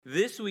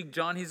This week,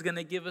 John, he's going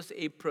to give us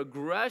a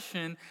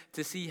progression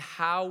to see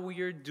how we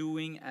are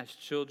doing as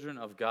children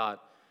of God.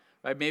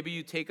 Right? Maybe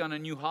you take on a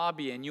new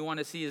hobby and you want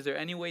to see, is there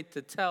any way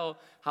to tell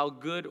how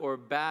good or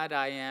bad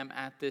I am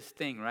at this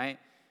thing, right?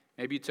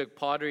 Maybe you took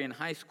pottery in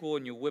high school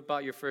and you whip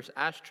out your first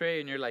ashtray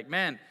and you're like,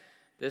 man,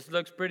 this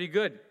looks pretty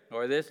good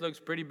or this looks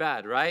pretty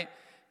bad, right?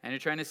 And you're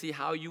trying to see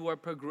how you are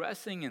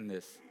progressing in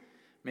this.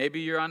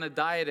 Maybe you're on a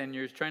diet and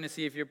you're trying to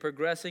see if you're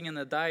progressing in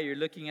the diet. You're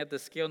looking at the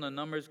scale and the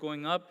numbers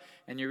going up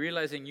and you're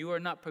realizing you are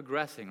not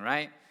progressing,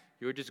 right?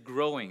 You're just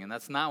growing, and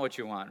that's not what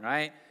you want,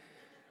 right?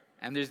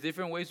 And there's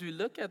different ways we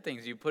look at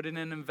things. You put in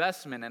an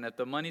investment, and if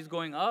the money's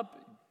going up,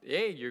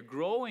 hey, you're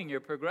growing,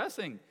 you're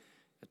progressing.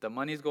 If the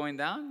money's going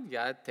down, you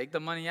got to take the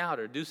money out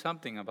or do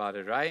something about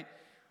it, right?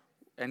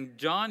 And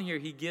John here,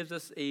 he gives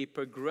us a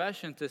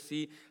progression to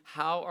see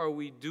how are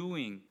we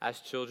doing as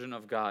children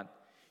of God.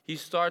 He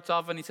starts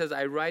off and he says,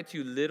 I write to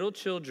you, little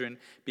children,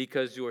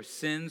 because your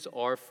sins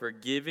are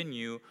forgiven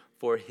you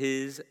for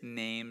his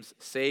name's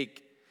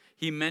sake.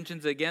 He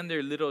mentions again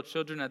their little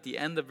children at the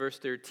end of verse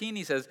 13.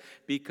 He says,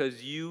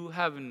 because you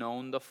have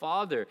known the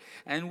Father.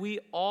 And we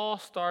all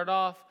start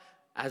off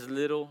as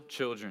little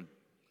children.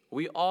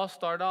 We all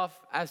start off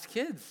as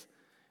kids.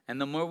 And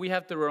the more we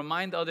have to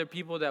remind other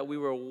people that we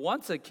were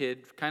once a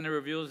kid, kind of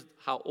reveals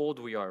how old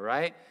we are,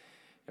 right?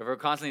 If we're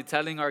constantly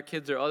telling our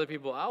kids or other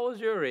people, I was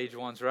your age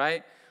once,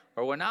 right?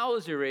 Or when I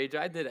was your age,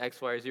 I did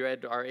X, Y, or Z,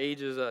 right? Our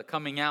age is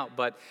coming out.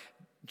 But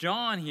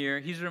John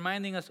here, he's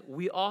reminding us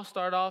we all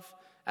start off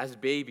as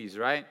babies,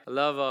 right? I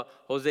love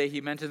Jose.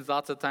 He mentions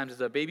lots of times as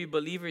a baby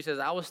believer, he says,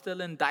 I was still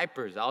in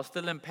diapers. I was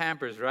still in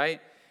Pampers, right?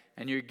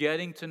 And you're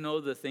getting to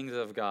know the things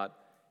of God.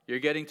 You're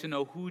getting to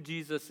know who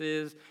Jesus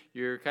is.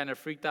 You're kind of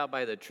freaked out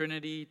by the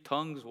Trinity.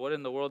 Tongues, what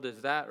in the world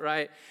is that,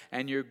 right?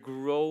 And you're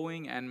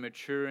growing and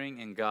maturing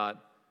in God.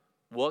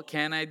 What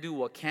can I do?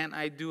 What can't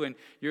I do? And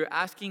you're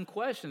asking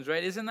questions,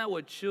 right? Isn't that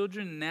what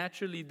children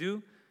naturally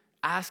do?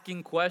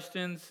 Asking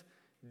questions,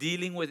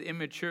 dealing with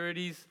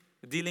immaturities,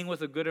 dealing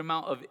with a good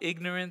amount of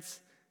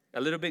ignorance,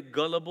 a little bit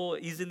gullible,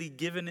 easily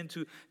given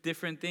into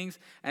different things.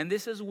 And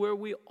this is where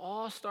we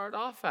all start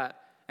off at.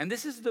 And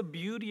this is the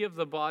beauty of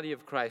the body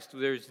of Christ.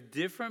 There's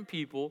different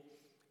people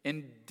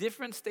in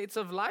different states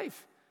of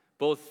life,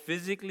 both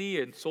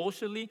physically and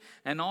socially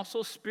and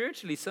also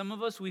spiritually. Some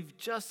of us, we've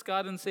just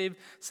gotten saved.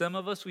 Some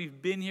of us,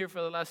 we've been here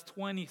for the last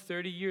 20,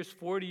 30 years,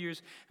 40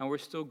 years, and we're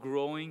still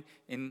growing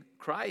in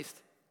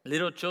Christ.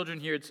 Little children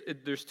here,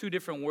 there's two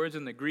different words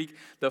in the Greek.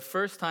 The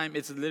first time,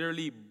 it's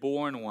literally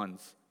born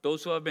ones,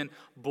 those who have been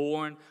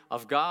born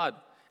of God.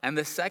 And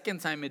the second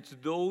time, it's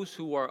those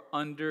who are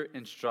under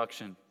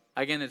instruction.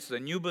 Again, it's the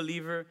new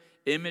believer,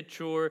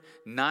 immature,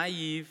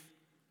 naive,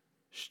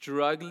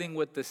 struggling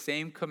with the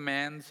same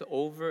commands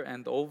over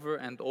and over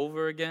and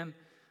over again.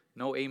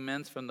 No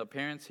amens from the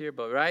parents here,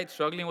 but right?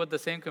 Struggling with the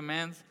same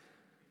commands.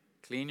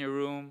 Clean your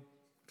room,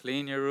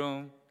 clean your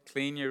room,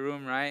 clean your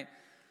room, right?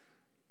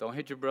 Don't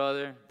hit your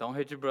brother, don't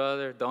hit your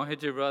brother, don't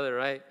hit your brother,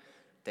 right?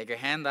 Take your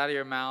hand out of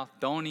your mouth,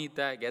 don't eat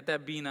that, get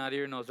that bean out of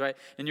your nose, right?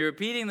 And you're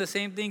repeating the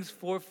same things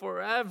for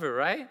forever,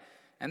 right?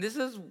 And this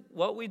is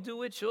what we do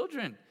with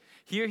children.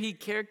 Here he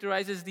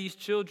characterizes these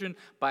children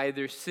by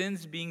their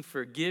sins being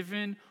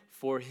forgiven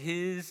for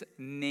his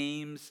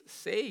name's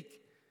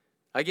sake.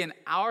 Again,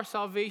 our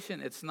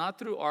salvation, it's not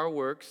through our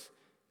works,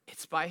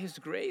 it's by his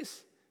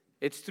grace.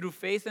 It's through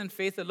faith and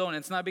faith alone.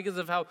 It's not because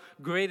of how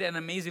great and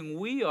amazing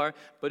we are,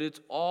 but it's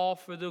all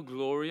for the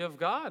glory of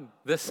God.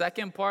 The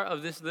second part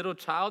of this little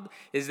child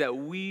is that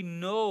we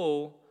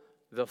know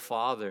the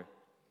Father.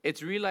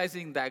 It's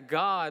realizing that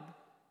God,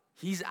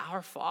 he's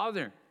our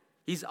Father.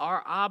 He's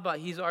our Abba,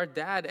 he's our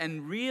dad,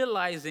 and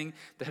realizing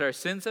that our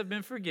sins have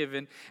been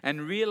forgiven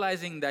and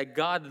realizing that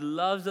God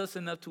loves us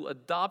enough to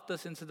adopt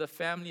us into the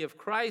family of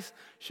Christ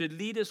should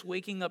lead us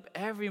waking up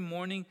every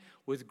morning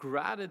with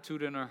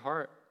gratitude in our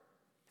heart.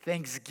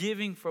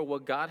 Thanksgiving for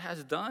what God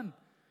has done.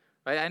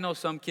 Right? I know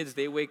some kids,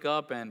 they wake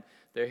up and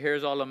their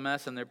hair's all a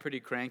mess and they're pretty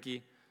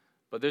cranky.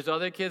 But there's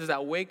other kids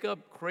that wake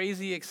up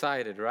crazy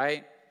excited,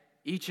 right?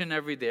 Each and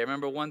every day. I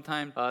remember one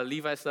time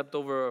Levi slept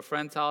over a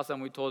friend's house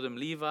and we told him,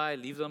 Levi,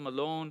 leave them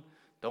alone.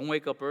 Don't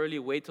wake up early.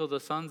 Wait till the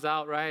sun's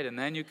out, right? And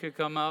then you could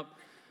come up.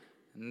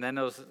 And then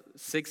it was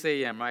 6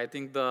 a.m., right? I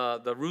think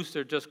the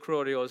rooster just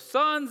crowed. He goes,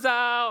 sun's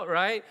out,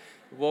 right?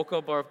 Woke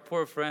up our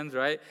poor friends,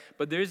 right?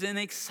 But there's an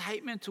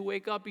excitement to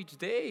wake up each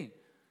day.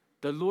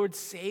 The Lord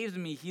saves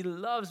me. He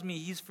loves me.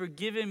 He's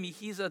forgiven me.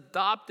 He's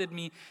adopted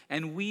me.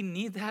 And we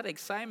need that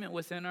excitement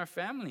within our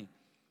family.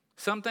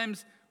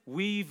 Sometimes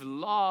we've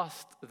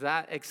lost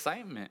that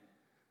excitement.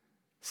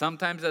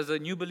 Sometimes as a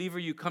new believer,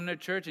 you come to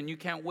church and you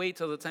can't wait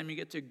till the time you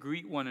get to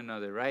greet one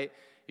another, right?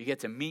 You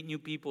get to meet new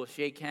people,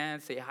 shake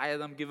hands, say hi to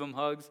them, give them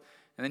hugs.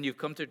 And then you've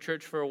come to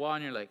church for a while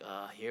and you're like,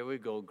 here we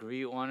go,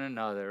 greet one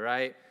another,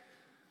 right?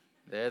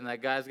 Then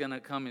that guy's going to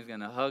come, he's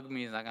going to hug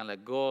me, he's not going to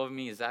let go of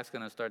me, Zach's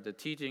going to start the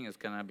teaching, it's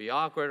going to be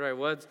awkward, right?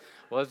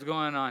 What's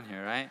going on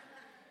here, right?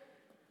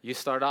 You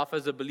start off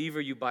as a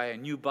believer, you buy a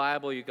new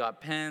Bible, you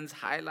got pens,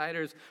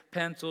 highlighters,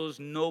 pencils,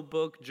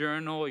 notebook,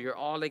 journal, you're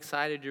all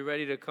excited, you're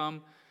ready to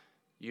come.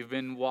 You've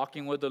been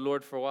walking with the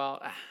Lord for a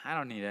while. I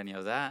don't need any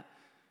of that.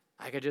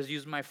 I could just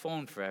use my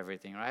phone for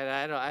everything, right?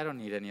 I don't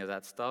need any of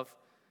that stuff.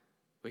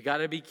 We got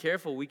to be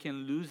careful. We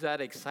can lose that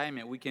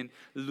excitement. We can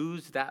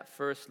lose that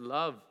first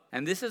love.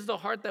 And this is the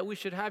heart that we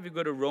should have. You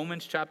go to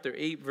Romans chapter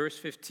 8, verse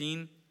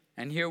 15.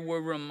 And here we're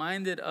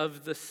reminded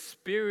of the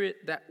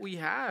spirit that we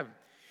have.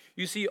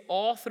 You see,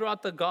 all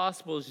throughout the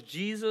Gospels,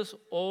 Jesus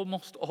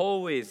almost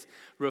always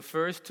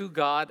refers to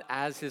God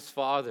as his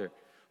Father.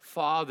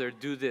 Father,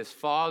 do this.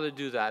 Father,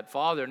 do that.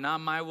 Father,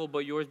 not my will, but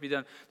yours be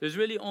done. There's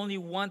really only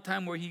one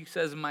time where he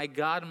says, my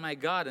God,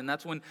 and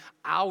that's when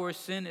our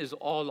sin is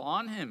all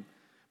on him.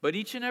 But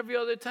each and every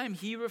other time,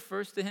 he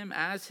refers to him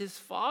as his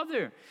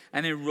Father.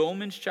 And in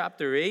Romans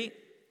chapter 8,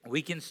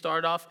 we can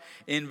start off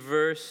in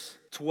verse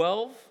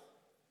 12.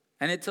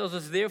 And it tells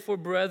us, therefore,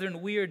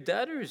 brethren, we are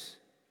debtors,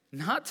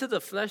 not to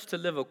the flesh to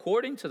live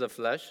according to the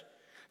flesh.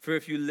 For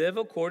if you live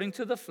according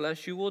to the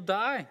flesh, you will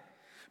die.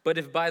 But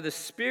if by the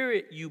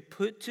Spirit you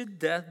put to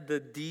death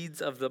the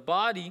deeds of the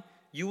body,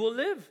 you will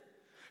live.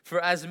 For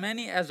as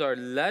many as are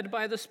led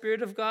by the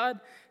Spirit of God,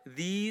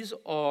 these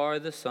are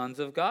the sons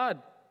of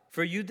God.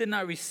 For you did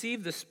not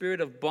receive the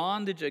spirit of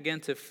bondage again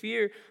to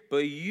fear,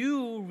 but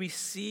you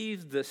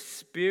received the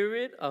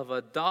spirit of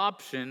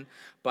adoption,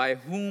 by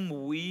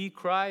whom we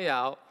cry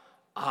out,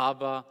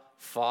 Abba,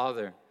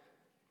 Father.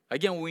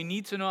 Again, we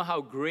need to know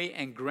how great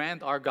and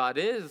grand our God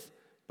is,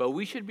 but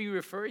we should be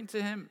referring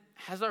to him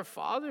as our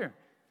Father,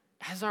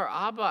 as our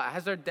Abba,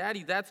 as our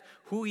Daddy. That's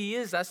who he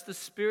is. That's the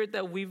spirit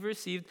that we've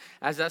received,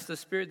 as that's the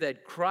spirit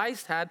that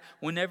Christ had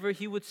whenever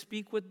he would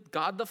speak with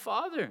God the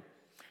Father.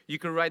 You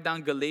can write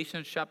down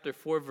Galatians chapter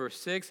 4, verse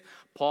 6.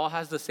 Paul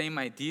has the same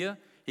idea.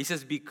 He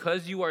says,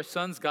 because you are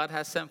sons, God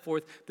has sent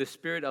forth the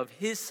spirit of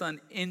his Son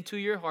into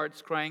your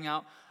hearts, crying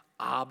out,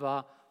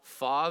 Abba,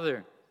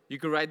 Father. You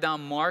can write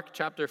down Mark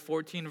chapter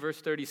 14, verse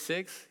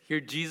 36.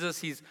 Here Jesus,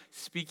 he's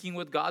speaking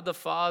with God the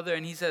Father,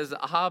 and he says,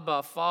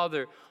 Abba,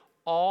 Father,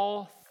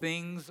 all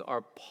things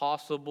are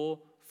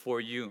possible for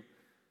you.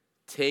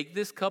 Take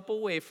this cup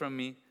away from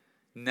me.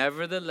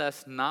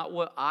 Nevertheless, not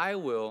what I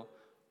will,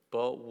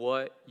 but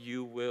what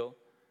you will.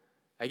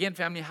 Again,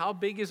 family, how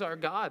big is our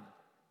God?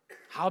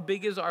 How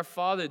big is our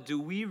Father? Do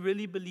we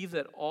really believe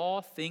that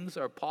all things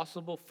are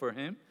possible for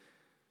him?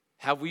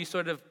 Have we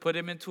sort of put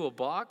him into a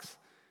box?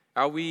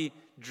 Are we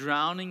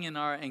drowning in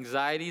our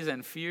anxieties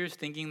and fears,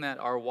 thinking that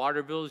our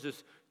water bill is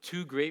just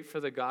too great for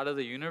the God of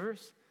the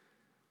universe?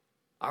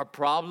 Our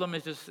problem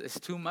is just it's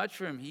too much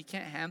for him. He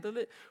can't handle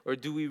it. Or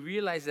do we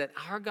realize that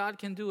our God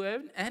can do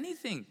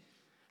anything?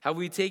 Have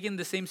we taken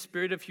the same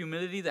spirit of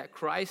humility that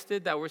Christ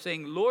did, that we're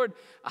saying, Lord,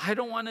 I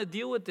don't want to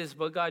deal with this,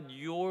 but God,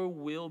 your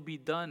will be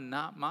done,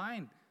 not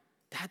mine.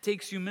 That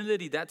takes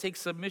humility. That takes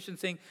submission,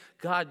 saying,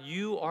 God,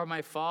 you are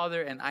my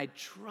Father, and I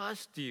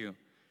trust you.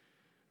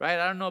 Right?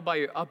 I don't know about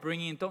your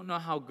upbringing. Don't know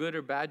how good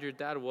or bad your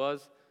dad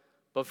was.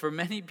 But for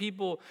many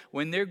people,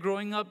 when they're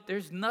growing up,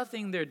 there's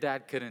nothing their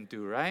dad couldn't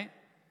do, right?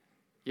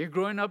 You're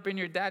growing up and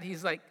your dad,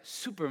 he's like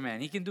Superman.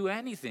 He can do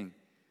anything.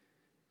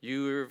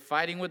 You're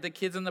fighting with the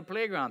kids on the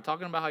playground,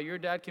 talking about how your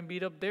dad can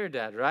beat up their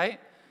dad, right?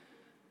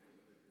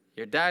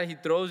 Your dad, he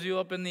throws you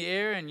up in the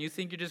air and you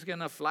think you're just going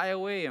to fly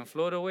away and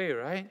float away,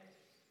 right?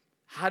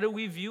 How do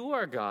we view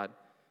our God?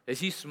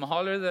 Is he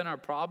smaller than our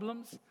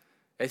problems?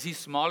 Is he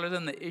smaller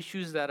than the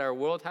issues that our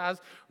world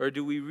has? Or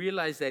do we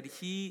realize that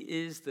he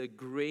is the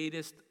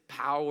greatest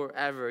power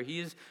ever? He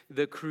is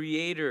the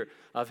creator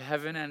of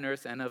heaven and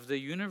earth and of the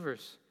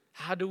universe.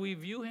 How do we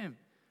view him?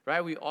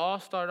 Right? We all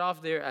start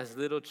off there as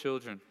little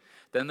children.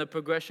 Then the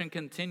progression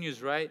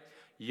continues, right?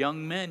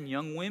 Young men,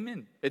 young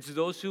women. It's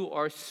those who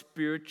are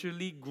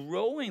spiritually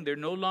growing. They're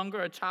no longer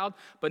a child,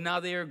 but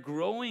now they are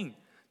growing.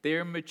 They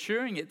are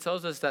maturing. It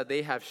tells us that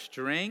they have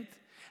strength.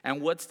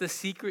 And what's the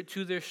secret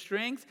to their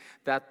strength?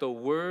 That the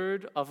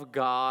word of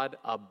God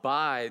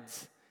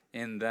abides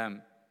in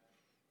them.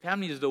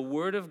 Family, is the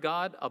word of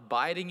God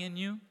abiding in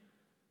you?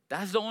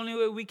 That's the only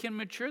way we can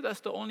mature.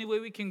 That's the only way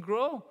we can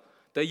grow.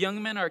 The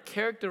young men are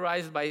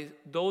characterized by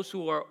those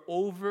who are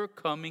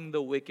overcoming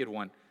the wicked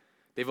one.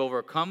 They've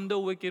overcome the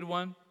wicked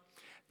one.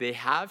 They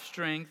have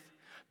strength.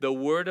 The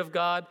word of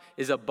God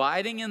is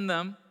abiding in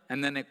them.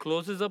 And then it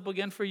closes up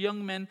again for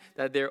young men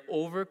that they're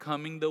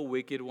overcoming the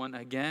wicked one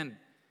again.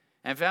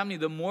 And family,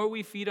 the more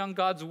we feed on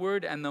God's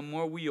word and the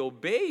more we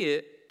obey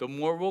it, the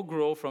more we'll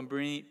grow from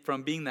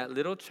being that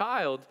little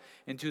child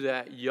into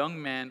that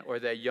young man or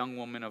that young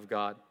woman of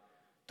God.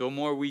 The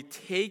more we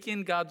take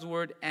in God's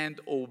word and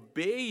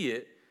obey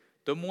it,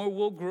 the more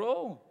we'll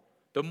grow,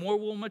 the more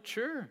we'll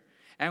mature.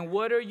 And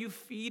what are you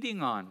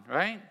feeding on,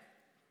 right?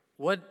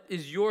 What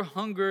is your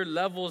hunger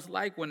levels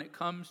like when it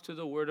comes to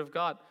the word of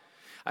God?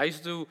 I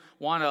used to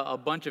want a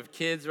bunch of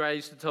kids, right? I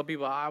used to tell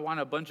people, I want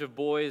a bunch of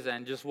boys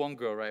and just one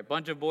girl, right? A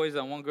bunch of boys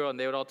and one girl, and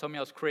they would all tell me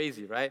I was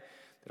crazy, right?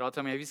 They'd all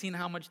tell me, have you seen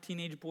how much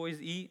teenage boys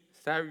eat?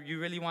 You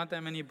really want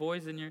that many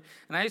boys in your...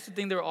 And I used to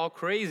think they were all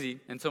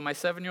crazy. And so my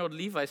 7-year-old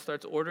Levi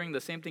starts ordering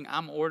the same thing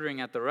I'm ordering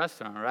at the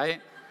restaurant,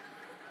 right?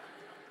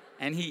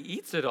 And he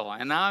eats it all.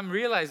 And now I'm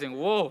realizing,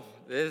 whoa,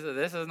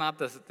 this is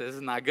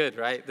not good,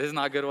 right? This is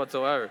not good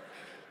whatsoever.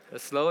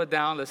 Let's slow it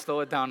down. Let's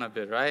slow it down a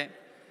bit, right?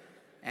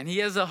 And he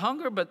has a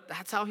hunger, but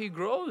that's how he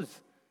grows.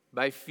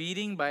 By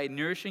feeding, by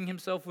nourishing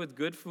himself with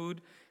good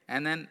food,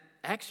 and then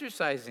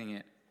exercising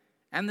it.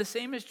 And the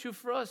same is true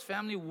for us,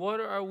 family. What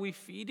are we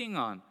feeding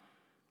on?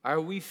 Are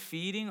we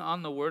feeding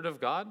on the Word of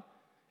God?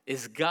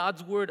 Is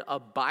God's Word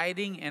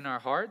abiding in our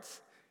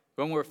hearts?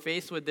 When we're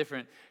faced with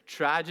different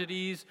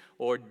tragedies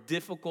or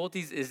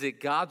difficulties, is it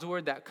God's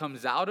Word that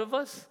comes out of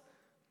us?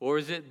 Or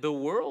is it the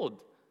world,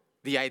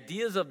 the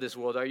ideas of this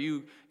world? Are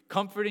you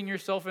comforting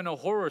yourself in a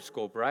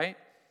horoscope, right?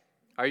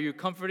 Are you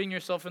comforting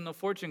yourself in the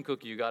fortune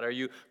cookie you got? Are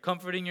you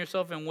comforting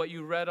yourself in what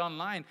you read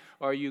online?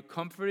 Or are you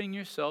comforting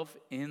yourself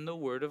in the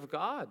Word of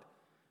God?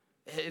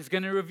 It's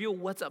going to reveal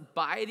what's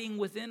abiding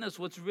within us,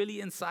 what's really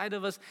inside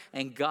of us.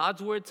 And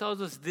God's Word tells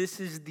us this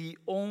is the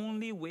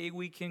only way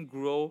we can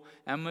grow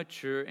and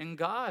mature in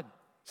God.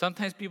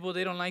 Sometimes people,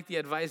 they don't like the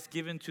advice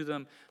given to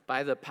them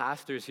by the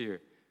pastors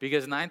here.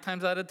 Because 9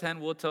 times out of 10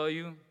 will tell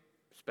you,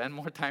 spend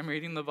more time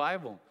reading the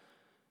Bible.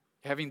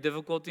 Having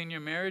difficulty in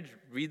your marriage,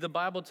 read the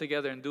Bible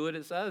together and do what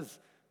it says.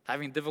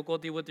 Having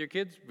difficulty with your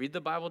kids, read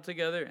the Bible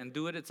together and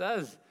do what it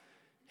says.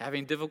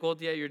 Having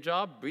difficulty at your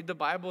job, read the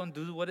Bible and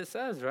do what it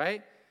says,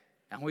 right?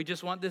 And we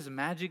just want this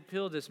magic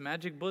pill, this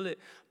magic bullet.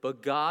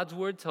 But God's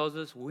Word tells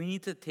us we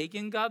need to take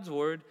in God's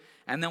Word.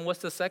 And then what's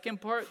the second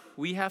part?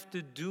 We have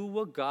to do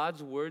what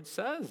God's Word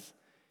says.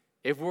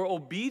 If we're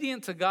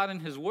obedient to God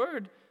and His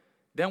Word,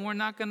 then we're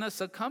not going to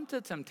succumb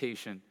to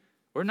temptation.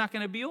 We're not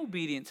going to be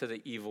obedient to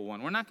the evil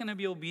one. We're not going to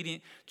be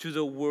obedient to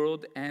the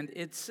world and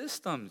its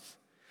systems.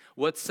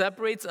 What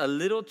separates a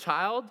little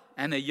child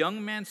and a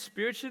young man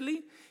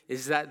spiritually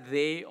is that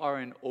they are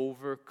an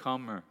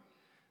overcomer.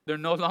 They're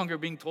no longer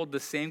being told the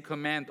same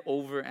command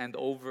over and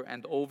over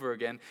and over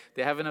again.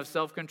 They have enough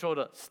self-control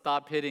to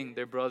stop hitting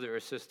their brother or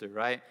sister,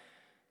 right?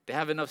 They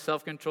have enough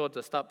self-control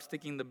to stop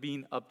sticking the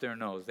bean up their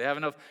nose. They have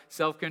enough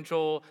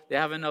self-control. They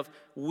have enough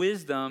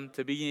wisdom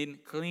to begin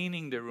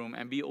cleaning their room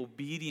and be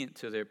obedient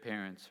to their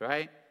parents,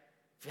 right?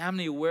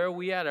 Family, where are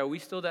we at? Are we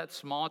still that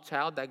small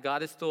child that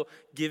God is still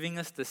giving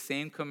us the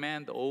same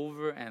command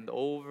over and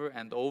over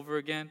and over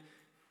again?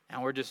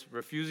 And we're just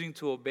refusing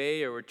to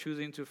obey, or we're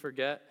choosing to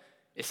forget?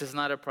 It's just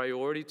not a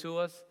priority to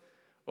us?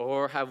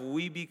 Or have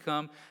we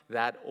become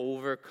that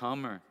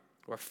overcomer?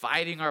 We're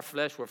fighting our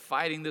flesh, we're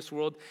fighting this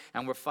world,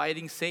 and we're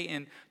fighting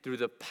Satan through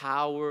the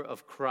power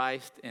of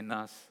Christ in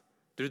us,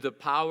 through the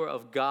power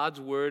of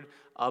God's Word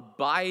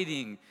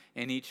abiding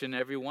in each and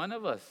every one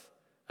of us.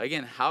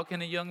 Again, how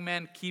can a young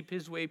man keep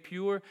his way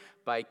pure?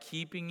 By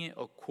keeping it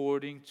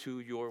according to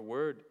your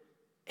Word.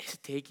 It's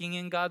taking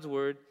in God's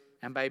Word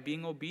and by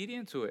being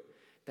obedient to it.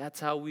 That's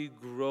how we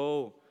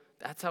grow.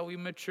 That's how we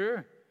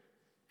mature.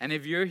 And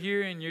if you're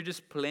here and you're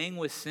just playing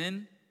with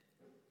sin,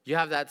 you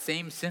have that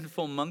same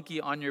sinful monkey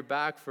on your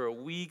back for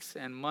weeks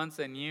and months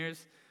and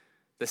years,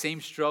 the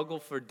same struggle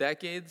for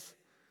decades.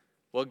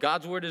 What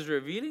God's Word is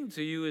revealing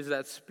to you is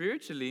that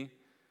spiritually,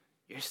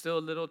 you're still a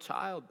little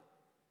child.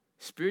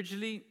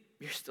 Spiritually,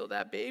 you're still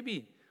that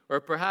baby. Or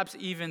perhaps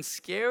even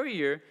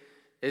scarier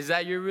is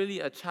that you're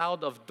really a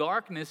child of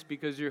darkness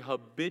because you're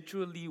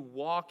habitually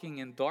walking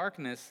in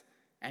darkness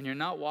and you're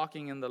not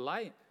walking in the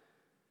light.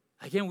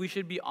 Again, we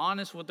should be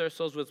honest with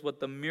ourselves with what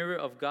the mirror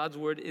of God's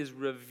Word is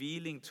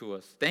revealing to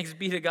us. Thanks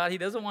be to God, He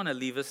doesn't want to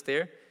leave us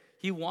there.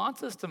 He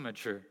wants us to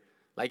mature.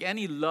 Like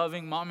any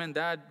loving mom and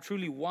dad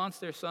truly wants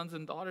their sons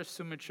and daughters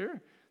to mature,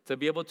 to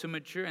be able to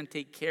mature and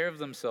take care of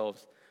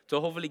themselves,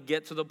 to hopefully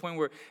get to the point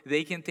where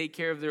they can take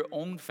care of their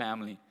own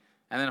family.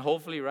 And then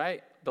hopefully,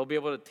 right, they'll be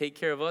able to take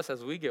care of us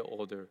as we get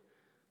older.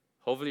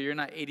 Hopefully you're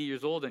not 80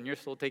 years old and you're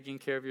still taking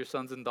care of your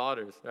sons and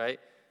daughters, right?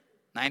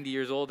 90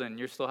 years old and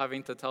you're still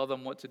having to tell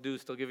them what to do,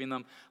 still giving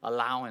them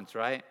allowance,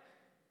 right?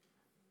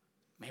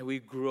 May we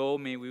grow,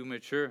 may we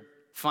mature.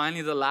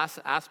 Finally, the last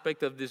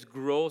aspect of this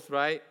growth,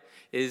 right,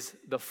 is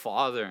the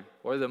father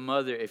or the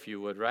mother, if you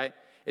would, right?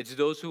 It's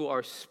those who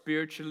are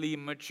spiritually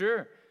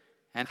mature.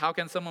 And how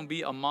can someone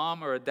be a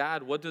mom or a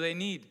dad? What do they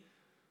need?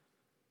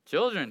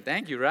 Children,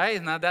 thank you, right?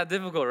 It's not that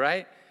difficult,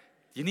 right?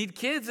 You need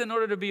kids in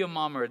order to be a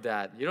mom or a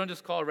dad. You don't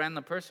just call a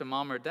random person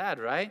mom or dad,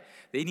 right?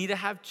 They need to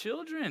have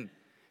children.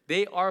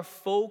 They are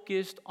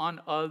focused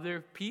on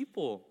other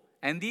people.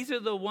 And these are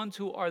the ones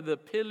who are the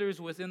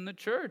pillars within the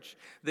church.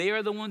 They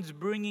are the ones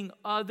bringing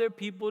other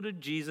people to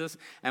Jesus.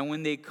 And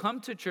when they come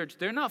to church,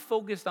 they're not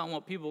focused on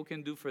what people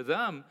can do for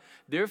them.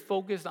 They're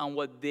focused on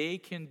what they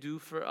can do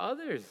for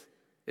others.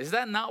 Is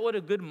that not what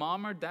a good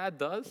mom or dad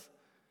does?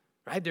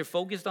 Right? They're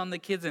focused on the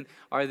kids and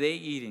are they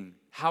eating?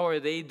 How are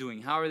they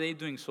doing? How are they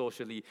doing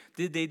socially?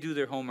 Did they do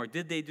their homework?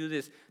 Did they do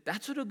this?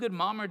 That's what a good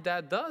mom or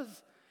dad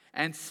does.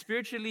 And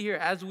spiritually here,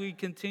 as we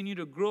continue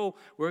to grow,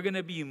 we're going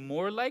to be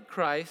more like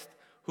Christ,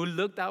 who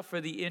looked out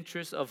for the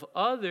interests of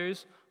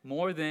others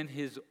more than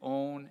his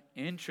own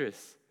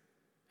interests.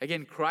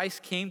 Again,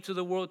 Christ came to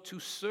the world to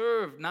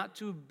serve, not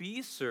to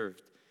be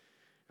served.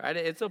 Right?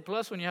 It's a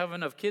plus when you have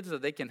enough kids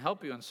that they can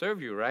help you and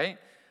serve you, right?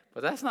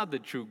 But that's not the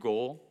true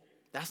goal.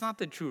 That's not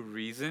the true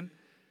reason.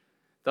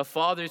 The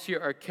fathers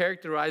here are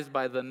characterized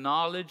by the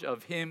knowledge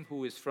of him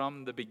who is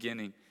from the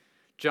beginning.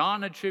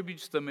 John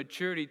attributes the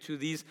maturity to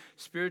these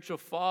spiritual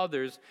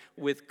fathers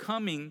with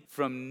coming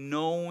from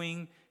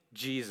knowing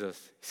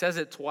Jesus. He says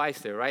it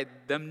twice there, right?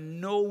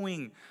 Them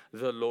knowing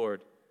the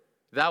Lord.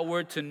 That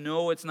word to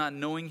know, it's not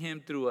knowing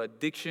him through a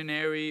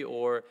dictionary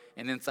or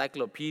an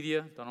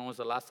encyclopedia. Don't know when was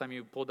the last time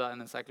you pulled out an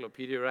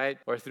encyclopedia, right?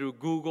 Or through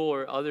Google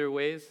or other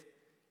ways.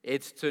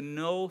 It's to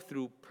know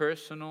through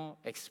personal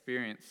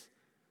experience.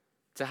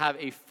 To have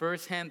a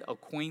firsthand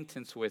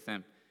acquaintance with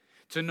him.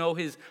 To know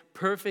his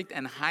perfect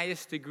and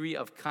highest degree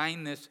of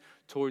kindness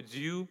towards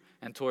you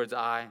and towards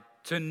I.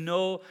 To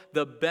know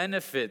the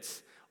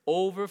benefits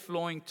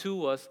overflowing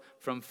to us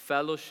from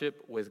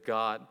fellowship with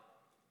God.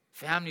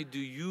 Family, do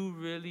you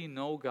really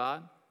know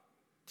God?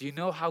 Do you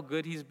know how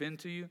good he's been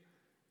to you?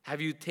 Have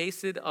you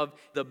tasted of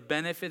the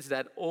benefits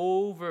that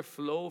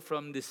overflow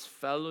from this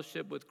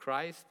fellowship with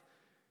Christ?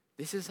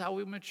 This is how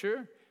we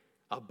mature.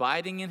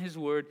 Abiding in his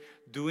word,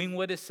 doing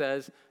what it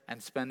says,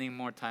 and spending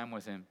more time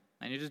with him.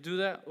 And you just do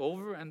that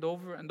over and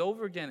over and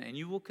over again, and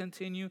you will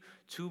continue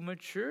to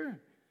mature.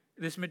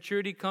 This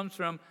maturity comes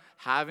from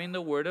having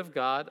the word of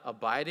God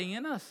abiding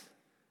in us,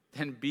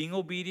 then being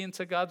obedient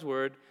to God's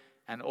word,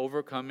 and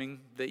overcoming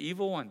the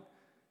evil one.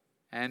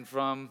 And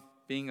from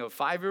being a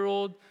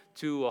 5-year-old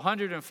to a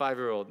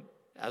 105-year-old.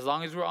 As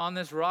long as we're on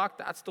this rock,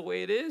 that's the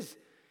way it is.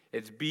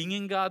 It's being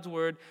in God's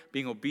word,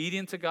 being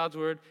obedient to God's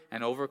word,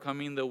 and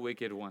overcoming the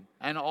wicked one.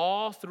 And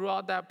all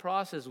throughout that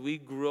process, we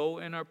grow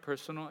in our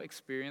personal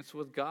experience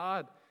with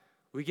God.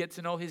 We get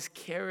to know his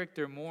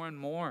character more and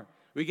more.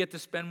 We get to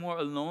spend more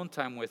alone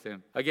time with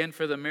him. Again,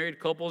 for the married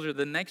couples or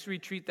the next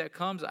retreat that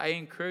comes, I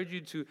encourage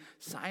you to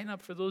sign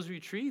up for those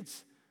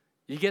retreats.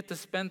 You get to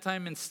spend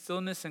time in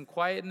stillness and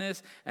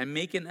quietness and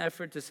make an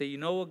effort to say, you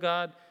know what,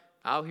 God,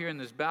 out here in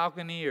this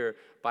balcony or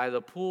by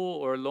the pool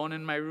or alone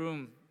in my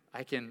room,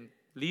 I can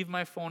leave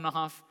my phone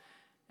off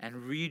and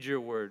read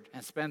your word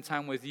and spend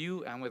time with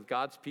you and with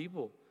God's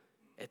people.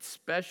 It's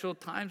special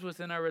times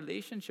within our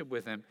relationship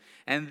with him.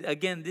 And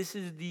again, this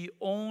is the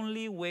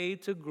only way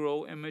to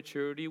grow in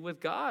maturity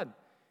with God.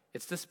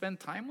 It's to spend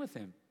time with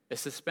him.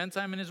 It's to spend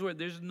time in his word.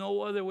 There's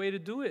no other way to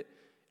do it.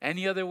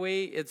 Any other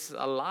way, it's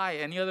a lie.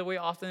 Any other way,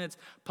 often it's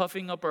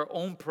puffing up our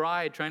own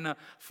pride, trying to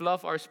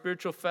fluff our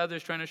spiritual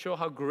feathers, trying to show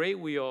how great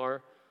we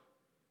are.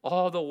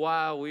 All the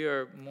while, we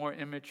are more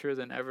immature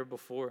than ever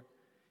before.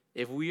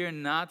 If we are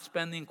not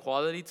spending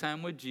quality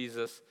time with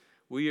Jesus,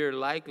 we are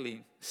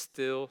likely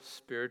still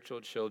spiritual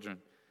children.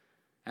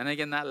 And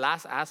again, that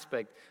last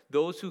aspect,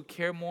 those who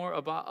care more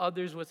about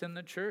others within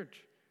the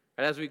church.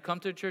 Right? As we come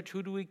to church,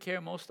 who do we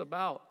care most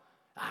about?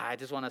 I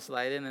just want to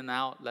slide in and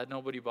out, let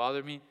nobody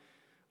bother me.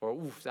 Or,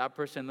 oof, that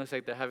person looks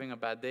like they're having a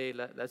bad day.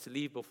 Let's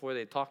leave before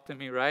they talk to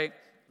me, right?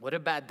 What a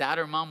bad dad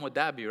or mom would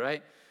that be,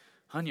 right?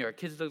 Honey, our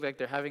kids look like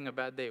they're having a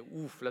bad day.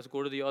 Oof, let's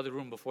go to the other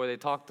room before they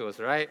talk to us,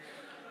 right?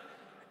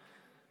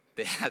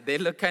 They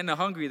look kind of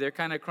hungry. They're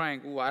kind of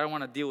crying. Ooh, I don't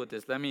want to deal with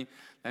this. Let me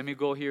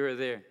go here or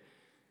there.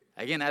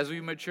 Again, as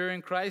we mature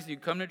in Christ, you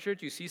come to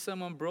church, you see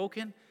someone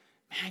broken,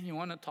 man, you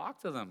want to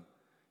talk to them.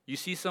 You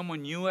see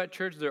someone new at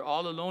church, they're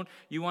all alone.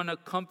 You want to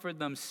comfort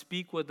them,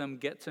 speak with them,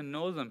 get to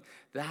know them.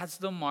 That's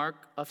the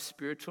mark of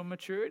spiritual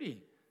maturity.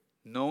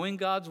 Knowing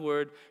God's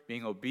word,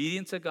 being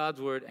obedient to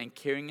God's word, and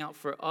caring out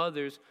for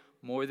others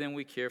more than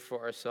we care for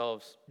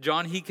ourselves.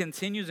 John, he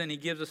continues and he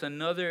gives us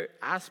another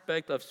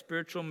aspect of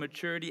spiritual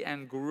maturity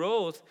and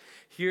growth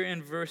here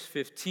in verse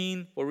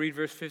 15. We'll read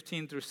verse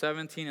 15 through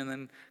 17 and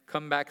then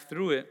come back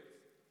through it.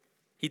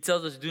 He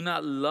tells us, do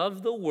not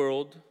love the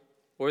world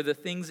or the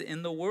things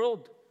in the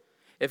world.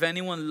 If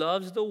anyone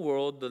loves the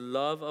world, the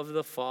love of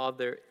the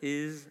Father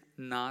is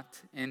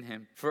not in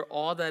him. For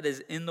all that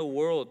is in the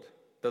world,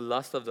 the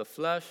lust of the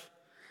flesh,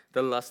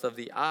 the lust of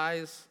the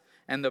eyes,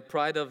 and the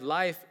pride of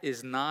life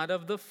is not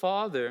of the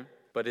Father,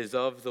 but is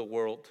of the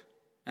world.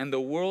 And the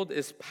world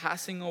is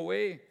passing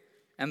away,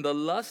 and the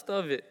lust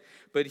of it.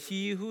 But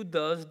he who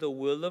does the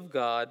will of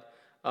God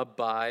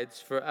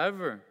abides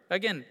forever.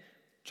 Again,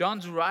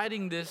 John's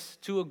writing this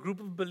to a group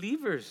of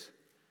believers.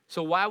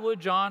 So why would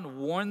John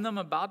warn them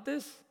about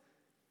this?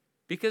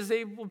 Because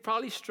they will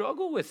probably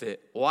struggle with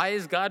it. Why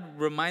is God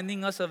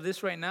reminding us of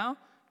this right now?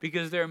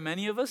 Because there are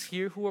many of us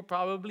here who are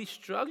probably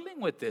struggling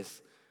with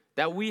this.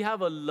 That we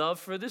have a love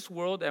for this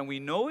world and we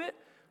know it,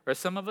 or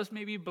some of us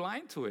may be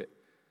blind to it.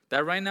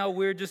 That right now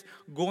we're just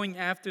going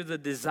after the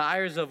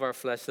desires of our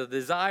flesh, the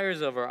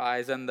desires of our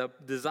eyes, and the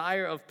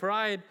desire of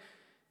pride.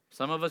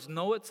 Some of us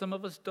know it, some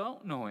of us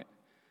don't know it.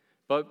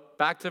 But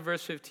back to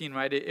verse 15,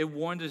 right? It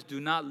warns us,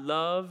 do not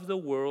love the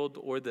world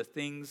or the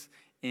things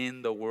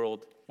in the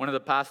world. One of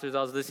the pastors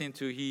I was listening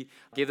to, he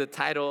gave the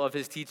title of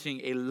his teaching,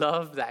 A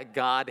Love That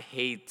God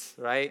Hates,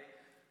 right?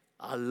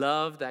 A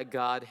love that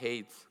God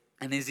hates.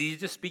 And is he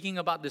just speaking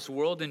about this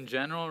world in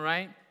general,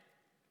 right?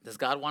 Does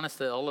God want us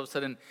to all of a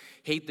sudden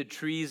hate the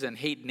trees and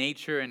hate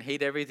nature and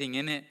hate everything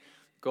in it?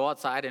 Go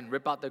outside and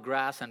rip out the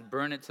grass and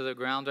burn it to the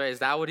ground, right? Is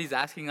that what he's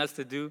asking us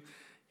to do?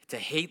 To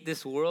hate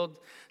this world?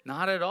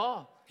 Not at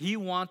all. He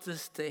wants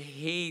us to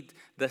hate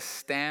the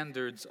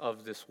standards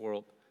of this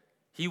world.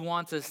 He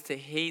wants us to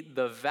hate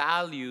the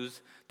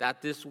values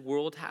that this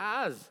world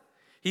has.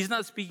 He's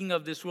not speaking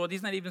of this world.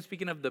 He's not even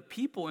speaking of the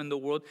people in the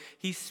world.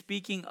 He's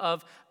speaking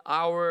of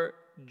our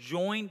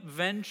joint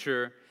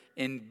venture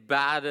in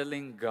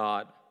battling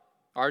God.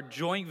 Our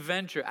joint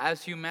venture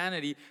as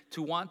humanity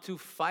to want to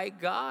fight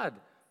God,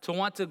 to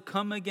want to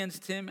come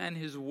against Him and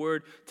His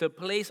word, to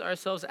place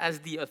ourselves as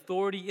the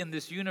authority in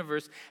this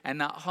universe and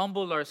not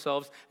humble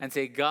ourselves and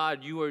say,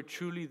 God, you are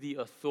truly the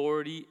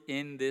authority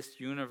in this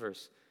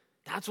universe.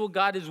 That's what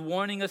God is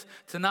warning us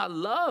to not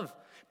love,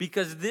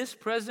 because this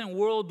present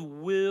world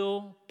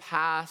will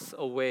pass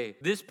away.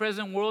 This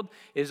present world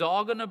is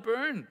all going to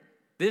burn.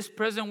 This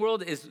present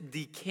world is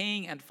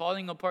decaying and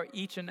falling apart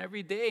each and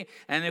every day.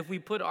 And if we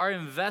put our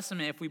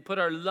investment, if we put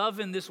our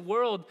love in this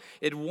world,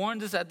 it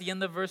warns us at the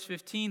end of verse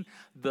 15,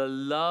 the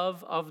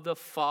love of the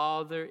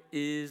Father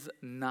is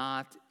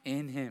not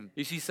in Him.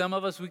 You see, some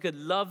of us, we could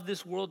love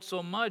this world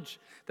so much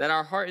that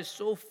our heart is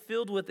so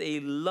filled with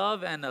a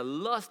love and a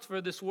lust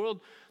for this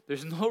world,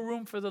 there's no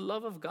room for the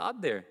love of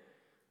God there.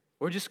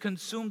 We're just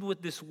consumed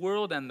with this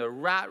world and the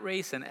rat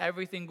race and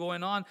everything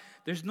going on.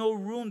 There's no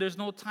room, there's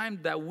no time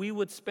that we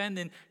would spend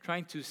in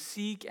trying to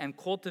seek and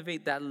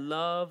cultivate that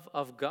love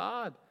of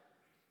God.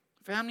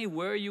 Family,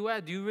 where are you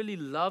at? Do you really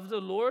love the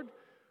Lord?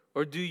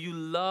 Or do you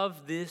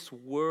love this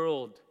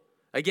world?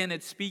 Again,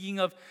 it's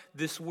speaking of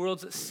this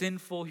world's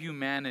sinful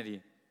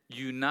humanity,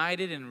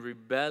 united and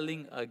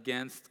rebelling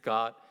against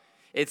God.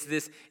 It's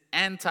this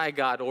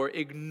anti-God or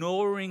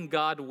ignoring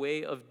God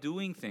way of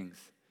doing things.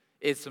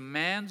 It's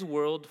man's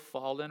world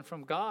fallen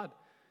from God.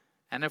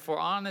 And if we're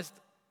honest,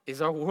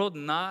 is our world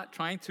not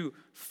trying to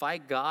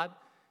fight God?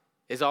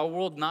 Is our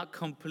world not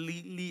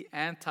completely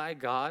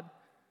anti-God?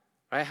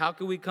 Right? How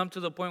can we come to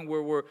the point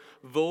where we're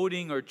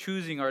voting or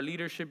choosing, our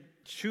leadership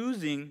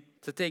choosing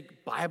to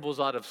take Bibles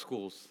out of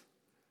schools,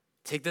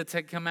 take the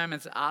Ten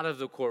Commandments out of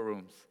the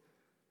courtrooms,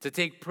 to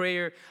take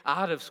prayer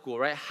out of school,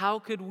 right? How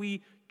could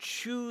we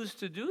choose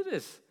to do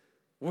this?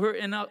 We're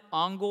in an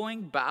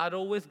ongoing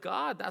battle with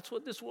God. That's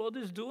what this world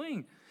is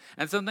doing.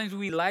 And sometimes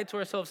we lie to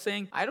ourselves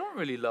saying, I don't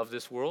really love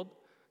this world.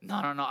 No.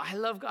 I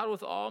love God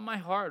with all my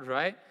heart,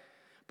 right?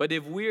 But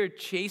if we're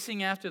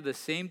chasing after the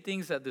same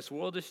things that this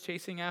world is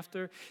chasing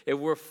after, if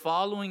we're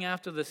following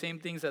after the same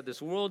things that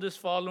this world is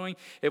following,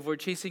 if we're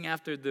chasing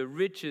after the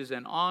riches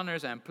and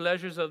honors and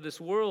pleasures of this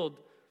world,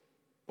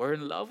 we're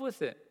in love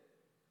with it.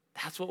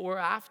 That's what we're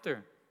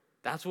after.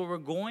 That's what we're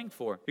going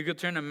for. You could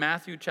turn to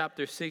Matthew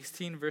chapter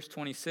 16, verse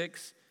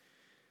 26.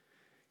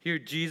 Here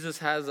Jesus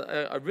has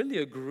really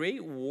a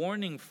great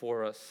warning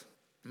for us.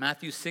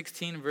 Matthew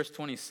 16, verse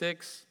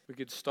 26. We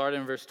could start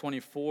in verse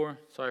 24.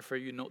 Sorry for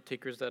you note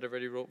takers that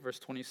already wrote verse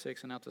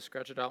 26 and have to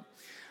scratch it out.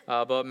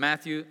 But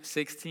Matthew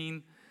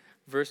 16,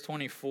 verse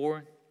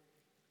 24.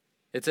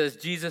 It says,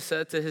 Jesus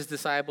said to His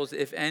disciples,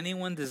 if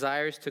anyone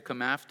desires to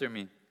come after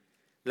me,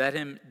 let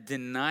him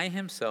deny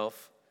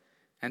himself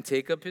and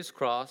take up his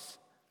cross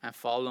and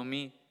follow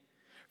me.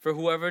 For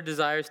whoever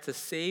desires to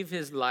save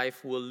his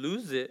life will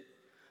lose it,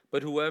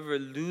 but whoever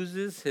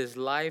loses his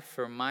life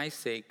for my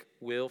sake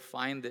will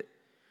find it.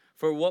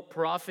 For what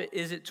profit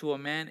is it to a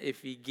man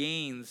if he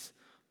gains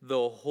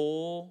the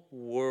whole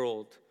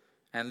world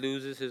and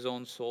loses his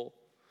own soul?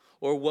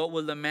 Or what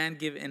will the man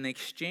give in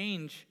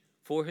exchange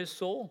for his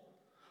soul?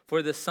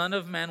 For the Son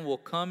of Man will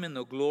come in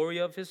the glory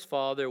of his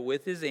Father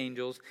with his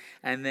angels,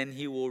 and then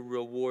He will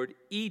reward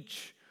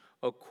each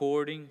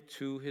according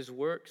to his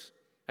works.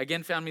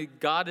 Again, family,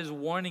 God is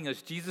warning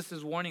us, Jesus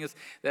is warning us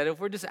that if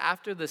we're just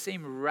after the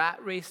same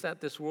rat race that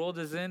this world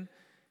is in,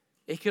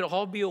 it could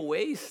all be a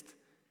waste.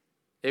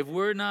 If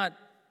we're not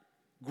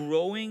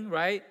growing,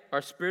 right,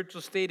 our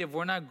spiritual state, if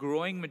we're not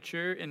growing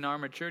mature in our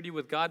maturity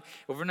with God,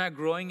 if we're not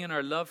growing in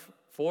our love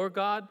for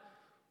God,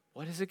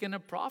 what is it going to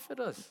profit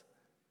us?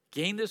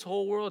 Gain this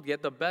whole world,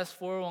 get the best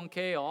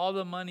 401k, all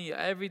the money,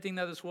 everything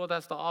that this world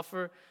has to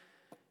offer,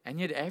 and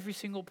yet every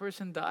single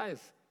person dies.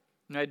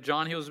 Right?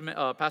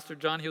 Pastor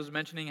John, he was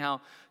mentioning how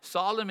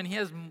Solomon, he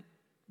has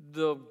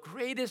the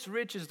greatest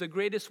riches, the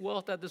greatest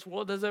wealth that this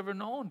world has ever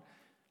known.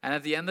 And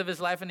at the end of his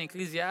life in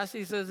Ecclesiastes,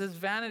 he says, it's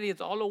vanity, it's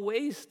all a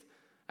waste.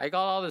 I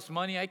got all this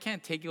money, I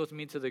can't take it with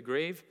me to the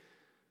grave.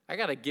 I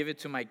got to give it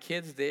to my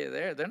kids.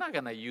 They're not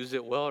going to use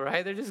it well,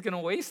 right? They're just going to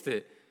waste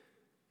it.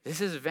 This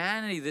is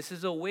vanity. This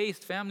is a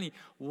waste. Family,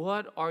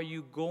 what are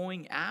you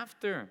going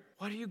after?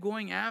 What are you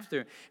going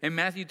after? In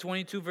Matthew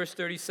 22, verse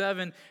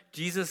 37,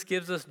 Jesus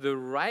gives us the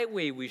right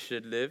way we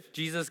should live.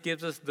 Jesus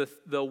gives us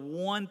the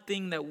one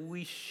thing that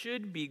we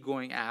should be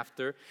going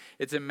after.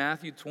 It's in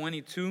Matthew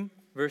 22,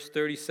 verse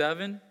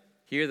 37.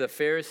 Here the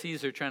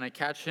Pharisees are trying to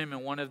catch him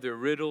in one of their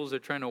riddles. They're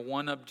trying to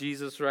one-up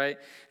Jesus, right?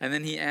 And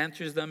then he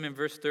answers them in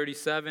verse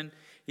 37.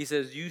 He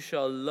says, you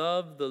shall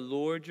love the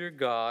Lord your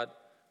God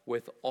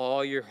with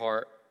all your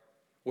heart,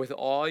 with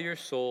all your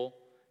soul,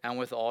 and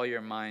with all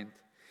your mind.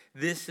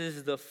 This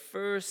is the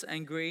first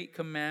and great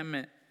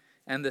commandment,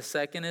 and the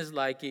second is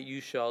like it,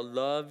 you shall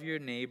love your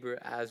neighbor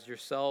as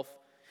yourself.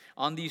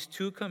 On these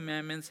two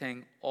commandments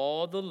hang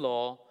all the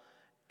law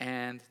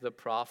and the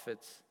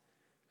prophets.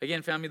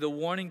 Again, family, the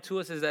warning to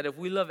us is that if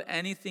we love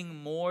anything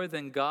more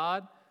than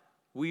God,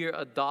 we are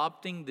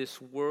adopting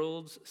this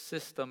world's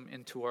system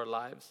into our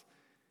lives.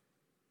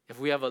 If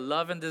we have a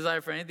love and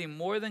desire for anything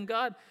more than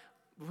God,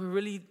 we're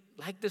really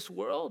like this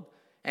world.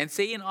 And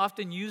Satan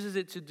often uses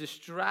it to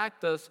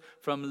distract us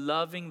from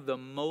loving the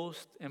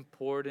most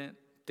important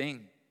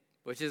thing,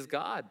 which is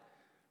God.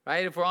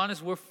 Right? If we're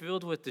honest, we're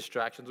filled with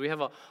distractions. We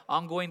have an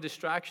ongoing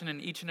distraction in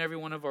each and every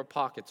one of our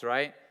pockets,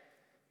 right?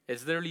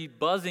 It's literally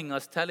buzzing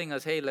us, telling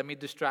us, hey, let me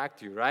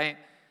distract you, right?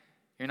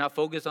 You're not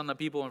focused on the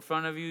people in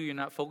front of you. You're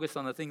not focused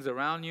on the things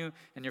around you.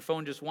 And your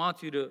phone just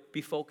wants you to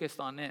be focused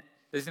on it.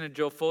 Listen to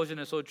Joe Fogen,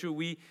 it's so true.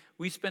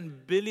 We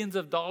spend billions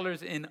of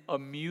dollars in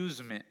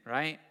amusement,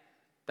 right?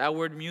 That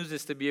word muse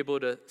is to be able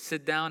to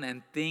sit down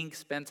and think,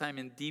 spend time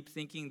in deep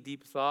thinking,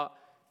 deep thought.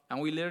 And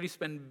we literally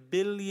spend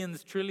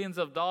billions, trillions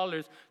of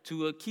dollars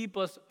to keep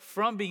us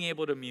from being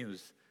able to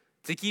muse,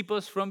 to keep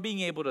us from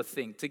being able to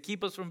think, to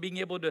keep us from being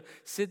able to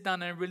sit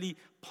down and really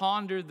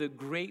ponder the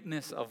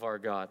greatness of our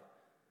God.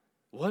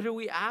 What are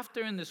we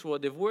after in this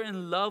world? If we're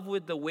in love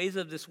with the ways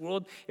of this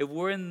world, if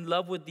we're in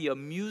love with the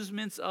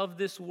amusements of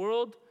this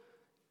world,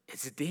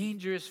 it's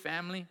dangerous,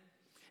 family.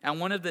 And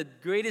one of the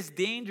greatest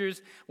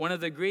dangers, one of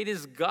the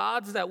greatest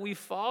gods that we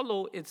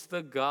follow, it's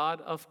the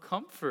God of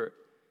comfort.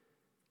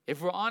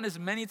 If we're honest,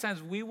 many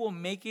times we will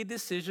make a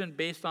decision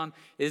based on,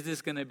 is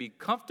this going to be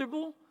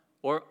comfortable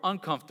or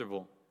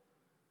uncomfortable?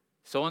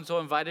 So-and-so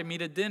invited me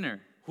to dinner.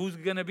 Who's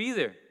going to be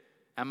there?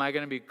 Am I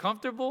going to be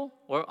comfortable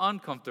or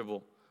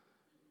uncomfortable?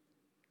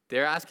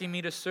 They're asking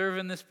me to serve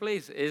in this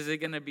place. Is it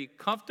going to be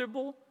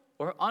comfortable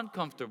or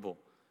uncomfortable?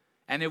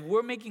 And if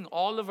we're making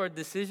all of our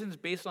decisions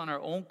based on our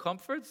own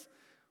comforts,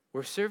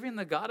 we're serving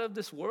the God of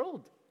this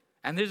world.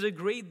 And there's a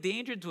great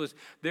danger to us.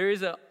 There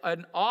is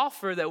an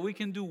offer that we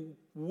can do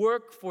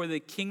work for the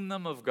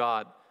kingdom of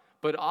God.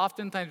 But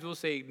oftentimes we'll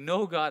say,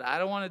 no, God, I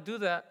don't want to do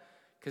that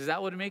because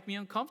that would make me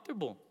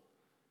uncomfortable.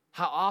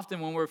 How often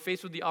when we're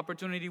faced with the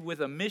opportunity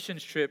with a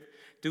missions trip,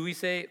 do we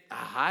say,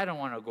 I don't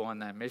want to go on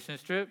that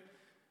missions trip.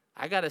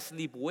 I got to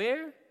sleep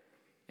where?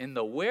 In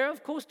the where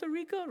of Costa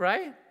Rica,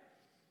 right?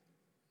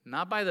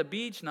 Not by the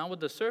beach, not with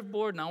the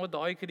surfboard, not with the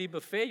all-you-could-eat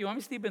buffet. You want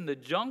me to sleep in the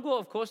jungle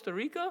of Costa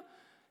Rica?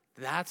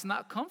 That's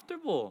not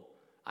comfortable.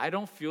 I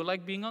don't feel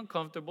like being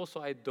uncomfortable,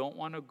 so I don't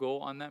want to go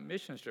on that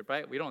mission trip,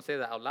 right? We don't say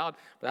that out loud,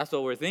 but that's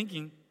what we're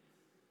thinking.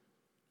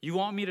 You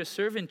want me to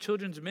serve in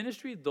children's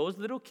ministry? Those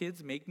little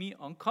kids make me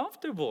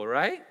uncomfortable,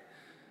 right?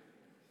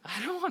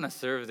 I don't want to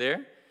serve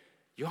there.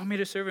 You want me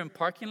to serve in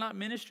parking lot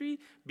ministry?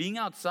 Being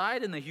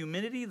outside in the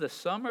humidity, the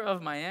summer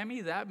of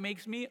Miami, that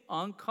makes me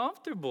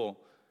uncomfortable.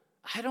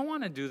 I don't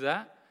want to do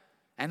that.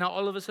 And now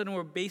all of a sudden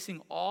we're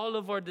basing all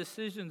of our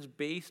decisions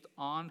based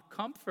on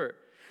comfort,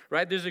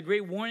 right? There's a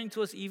great warning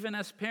to us even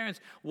as parents.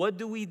 What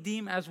do we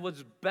deem as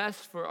what's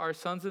best for our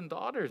sons and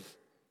daughters?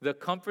 The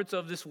comforts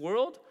of this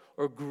world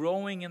or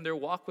growing in their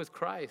walk with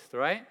Christ,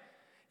 right?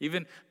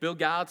 Even Bill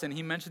Gallatin,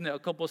 he mentioned it a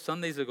couple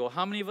Sundays ago.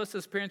 How many of us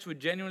as parents would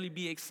genuinely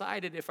be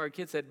excited if our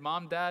kids said,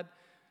 Mom, Dad,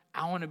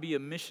 I want to be a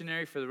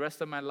missionary for the rest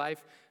of my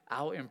life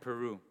out in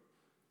Peru?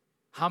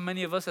 How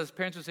many of us as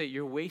parents would say,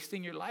 you're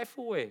wasting your life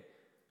away?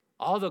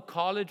 All the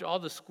college, all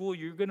the school,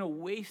 you're going to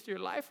waste your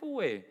life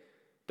away.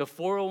 The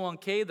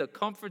 401k, the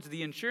comforts,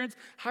 the insurance,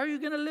 how are you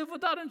going to live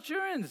without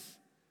insurance?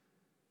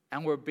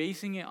 And we're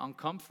basing it on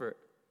comfort.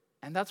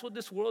 And that's what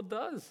this world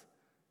does.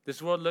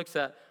 This world looks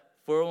at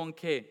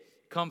 401k,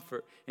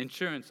 comfort,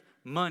 insurance,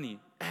 money,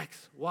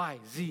 X, Y,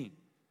 Z.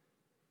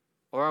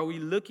 Or are we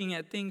looking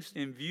at things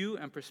in view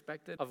and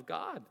perspective of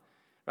God?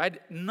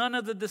 Right? None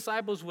of the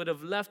disciples would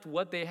have left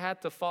what they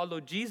had to follow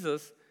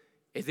Jesus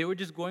if they were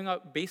just going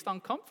out based on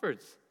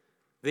comforts.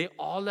 They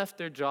all left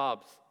their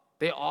jobs.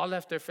 They all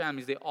left their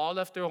families. They all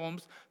left their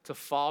homes to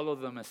follow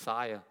the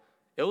Messiah.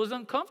 It was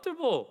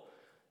uncomfortable.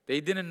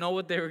 They didn't know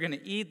what they were going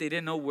to eat. They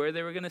didn't know where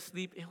they were going to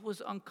sleep. It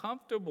was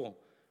uncomfortable.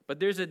 But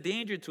there's a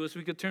danger to us.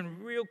 We could turn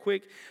real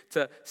quick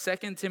to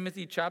 2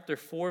 Timothy chapter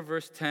 4,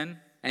 verse 10.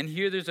 And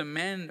here there's a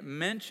man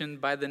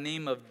mentioned by the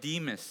name of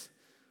Demas.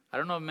 I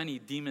don't know many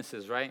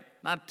Demases, right?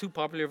 Not too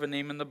popular of a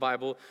name in the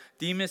Bible.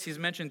 Demas, he's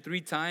mentioned 3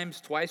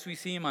 times. Twice we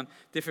see him on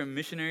different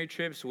missionary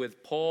trips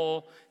with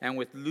Paul and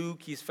with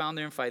Luke. He's found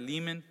there in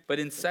Philemon. But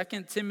in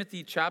 2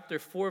 Timothy chapter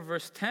 4,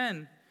 verse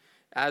 10,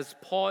 as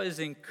Paul is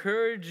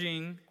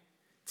encouraging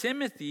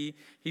Timothy,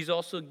 he's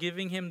also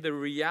giving him the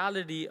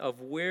reality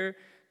of where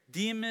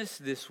Demas,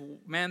 this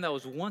man that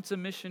was once a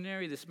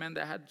missionary, this man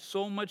that had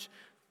so much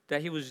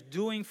that he was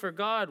doing for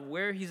God,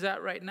 where he's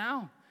at right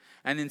now.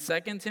 And in 2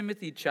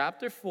 Timothy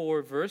chapter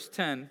 4, verse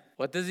 10,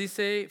 what does he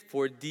say?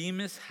 For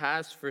Demas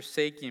has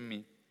forsaken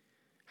me,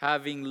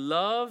 having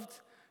loved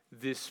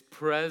this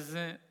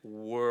present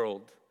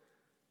world.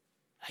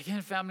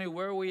 Again, family,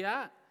 where are we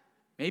at?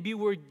 Maybe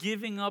we're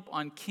giving up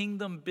on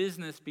kingdom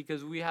business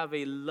because we have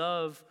a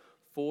love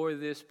for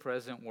this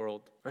present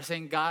world. We're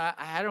saying, God,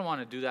 I don't want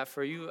to do that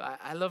for you.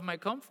 I love my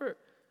comfort.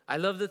 I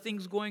love the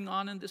things going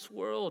on in this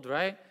world,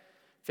 right?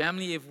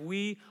 Family, if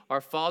we are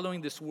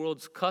following this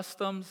world's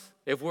customs,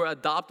 if we're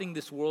adopting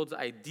this world's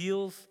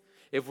ideals,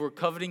 if we're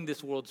coveting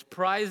this world's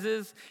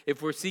prizes,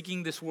 if we're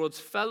seeking this world's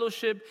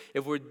fellowship,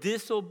 if we're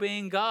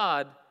disobeying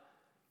God,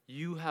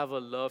 you have a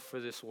love for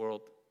this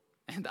world,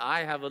 and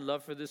I have a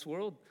love for this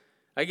world.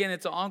 Again,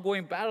 it's an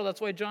ongoing battle.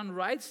 That's why John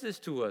writes this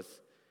to us.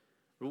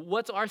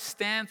 What's our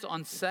stance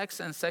on sex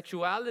and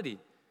sexuality?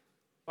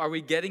 Are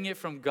we getting it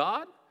from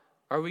God?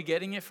 Are we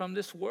getting it from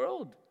this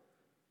world?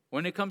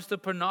 When it comes to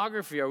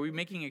pornography, are we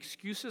making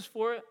excuses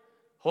for it?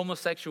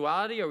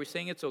 Homosexuality, are we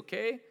saying it's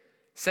okay?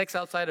 Sex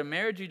outside of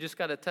marriage, you just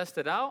got to test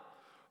it out?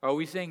 Or are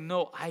we saying,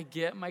 no, I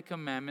get my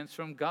commandments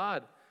from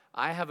God.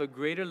 I have a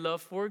greater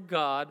love for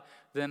God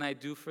than I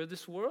do for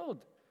this world.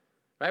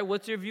 Right?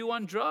 What's your view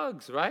on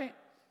drugs, right?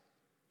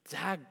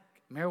 Zach,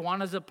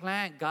 marijuana's a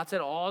plant. God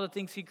said all the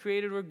things he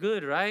created were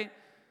good, right?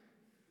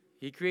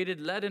 He created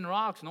lead and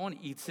rocks. No one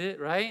eats it,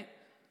 right?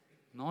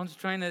 No one's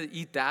trying to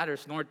eat that or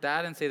snort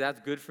that and say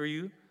that's good for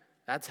you.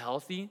 That's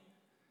healthy.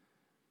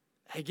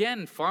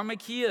 Again,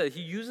 pharmakia,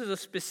 he uses a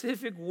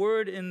specific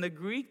word in the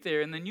Greek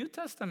there in the New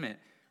Testament.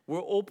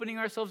 We're opening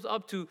ourselves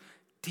up to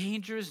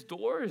dangerous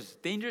doors,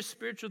 dangerous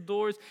spiritual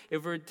doors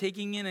if we're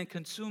taking in and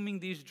consuming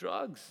these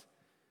drugs.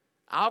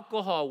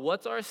 Alcohol,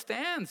 what's our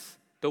stance?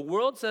 The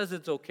world says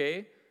it's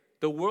okay.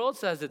 The world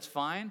says it's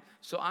fine.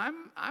 So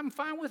I'm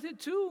fine with it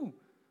too.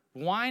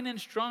 Wine and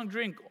strong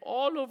drink,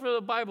 all over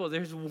the Bible,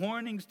 there's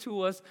warnings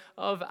to us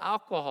of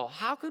alcohol.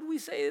 How could we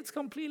say it's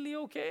completely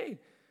okay?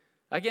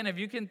 Again, if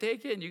you can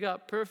take it and you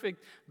got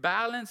perfect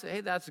balance,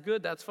 hey, that's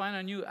good, that's fine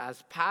on you.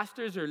 As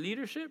pastors or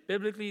leadership,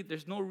 biblically,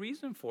 there's no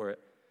reason for it.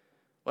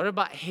 What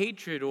about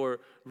hatred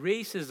or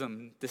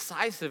racism,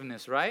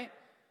 decisiveness, right?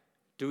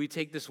 Do we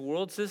take this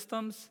world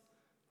systems,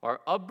 our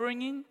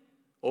upbringing,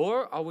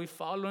 or are we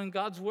following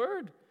God's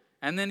word?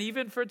 And then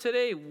even for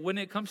today, when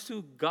it comes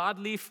to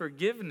godly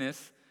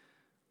forgiveness,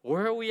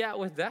 where are we at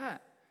with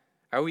that?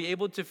 Are we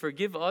able to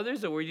forgive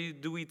others, or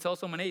do we tell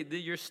someone, hey,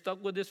 you're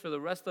stuck with this for the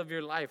rest of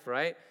your life,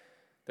 right?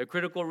 The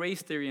critical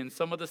race theory and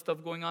some of the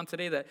stuff going on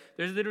today, that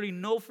there's literally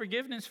no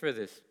forgiveness for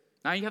this.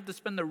 Now you have to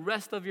spend the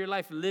rest of your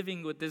life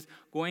living with this,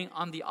 going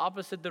on the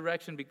opposite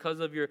direction because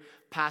of your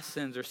past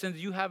sins or sins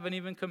you haven't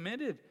even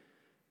committed.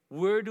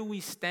 Where do we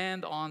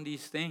stand on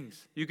these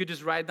things? You could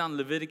just write down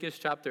Leviticus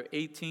chapter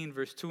 18,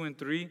 verse 2 and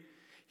 3.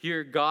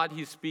 Here, God,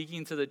 he's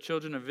speaking to the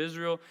children of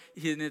Israel.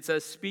 And it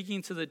says,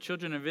 speaking to the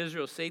children of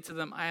Israel, say to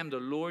them, I am the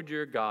Lord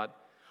your God.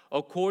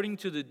 According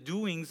to the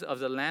doings of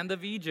the land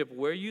of Egypt,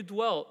 where you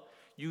dwelt,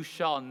 you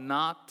shall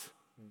not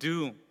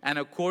do. And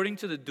according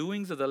to the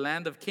doings of the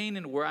land of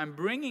Canaan, where I'm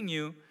bringing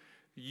you,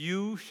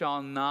 you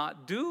shall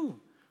not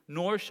do,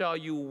 nor shall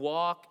you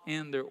walk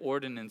in their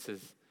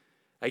ordinances.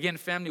 Again,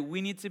 family,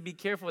 we need to be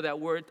careful that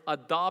we're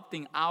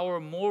adopting our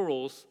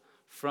morals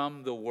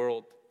from the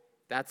world.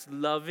 That's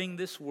loving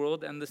this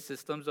world and the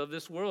systems of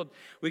this world.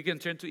 We can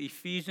turn to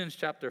Ephesians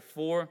chapter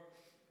 4.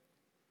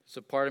 There's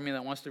a part of me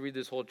that wants to read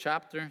this whole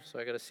chapter, so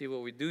I got to see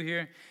what we do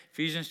here.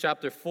 Ephesians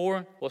chapter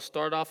 4, we'll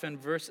start off in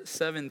verse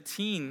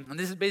 17. And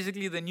this is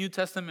basically the New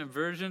Testament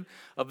version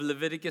of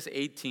Leviticus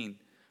 18.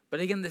 But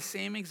again, the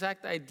same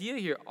exact idea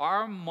here.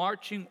 Our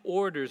marching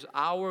orders,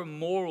 our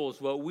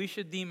morals, what we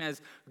should deem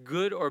as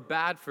good or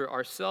bad for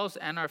ourselves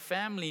and our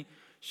family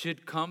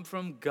should come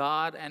from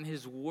God and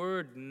his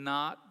word,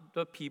 not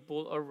the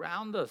people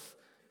around us,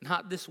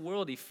 not this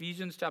world.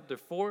 Ephesians chapter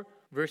 4,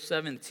 verse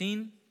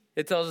 17.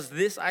 It tells us,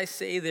 this I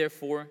say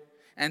therefore,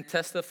 and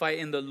testify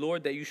in the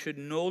Lord, that you should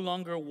no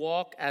longer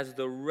walk as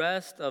the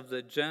rest of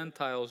the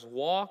Gentiles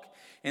walk,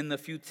 in the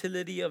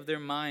futility of their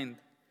mind,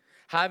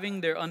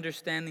 having their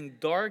understanding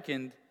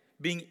darkened,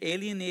 being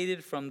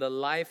alienated from the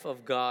life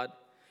of God,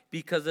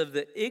 because of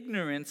the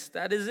ignorance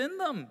that is in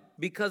them,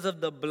 because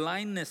of the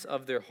blindness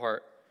of their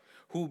heart,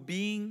 who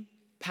being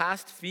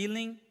past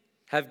feeling,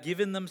 have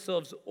given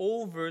themselves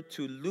over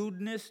to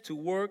lewdness, to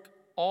work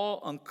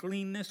all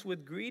uncleanness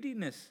with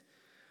greediness.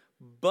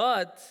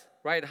 But,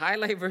 right,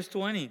 highlight verse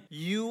 20.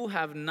 You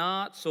have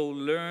not so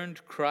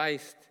learned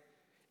Christ,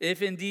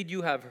 if indeed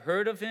you have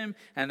heard of him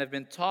and have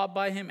been taught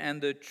by him, and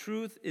the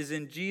truth is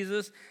in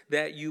Jesus,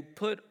 that you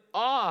put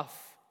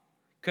off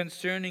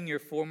concerning your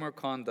former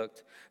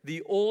conduct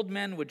the old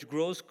man which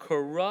grows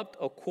corrupt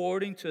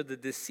according to the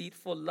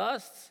deceitful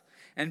lusts,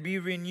 and be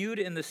renewed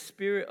in the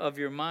spirit of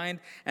your mind,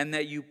 and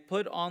that you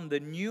put on the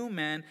new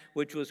man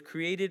which was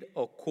created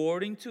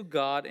according to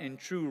God in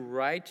true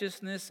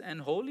righteousness and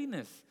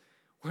holiness.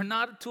 We're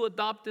not to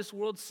adopt this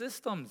world's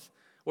systems.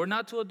 We're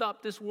not to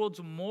adopt this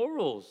world's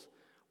morals.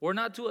 We're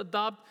not to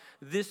adopt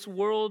this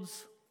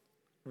world's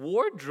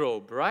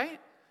wardrobe, right?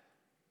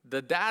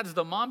 The dads,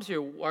 the moms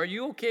here, are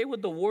you okay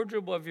with the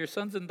wardrobe of your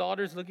sons and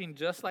daughters looking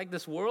just like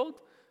this world?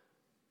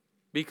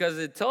 Because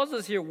it tells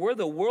us here where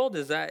the world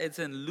is at. It's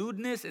in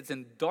lewdness, it's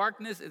in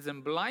darkness, it's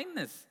in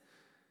blindness.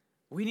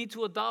 We need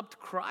to adopt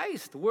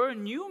Christ. We're a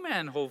new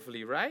man,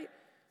 hopefully, right?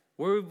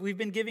 We've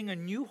been given a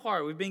new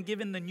heart. We've been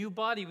given the new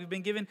body. We've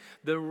been given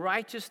the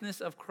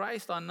righteousness of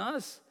Christ on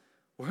us.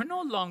 We're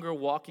no longer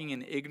walking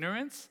in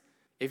ignorance.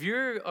 If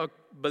you're a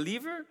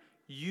believer,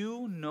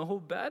 you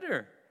know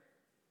better.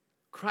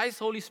 Christ's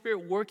Holy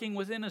Spirit working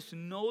within us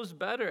knows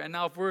better. And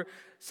now if we're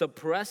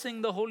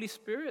suppressing the Holy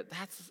Spirit,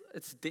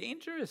 it's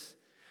dangerous.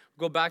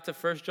 Go back to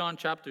 1 John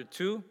chapter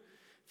 2.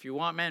 If you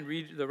want, man,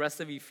 read the rest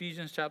of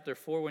Ephesians chapter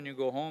 4 when you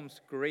go home. It's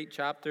a great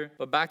chapter.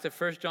 But back to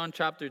 1 John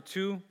chapter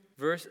 2,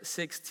 verse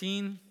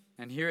 16.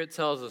 And here it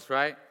tells us,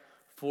 right?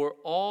 For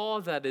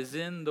all that is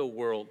in the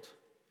world,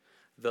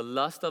 the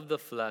lust of the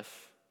flesh,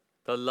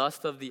 the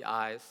lust of the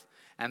eyes,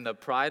 and the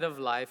pride of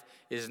life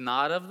is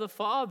not of the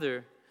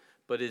Father,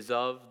 but is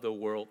of the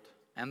world.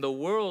 And the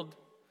world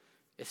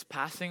is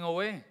passing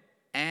away,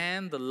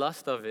 and the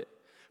lust of it.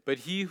 But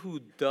he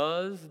who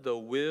does the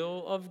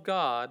will of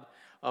God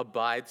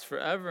abides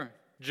forever.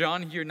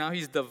 John here, now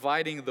he's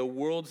dividing the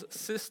world's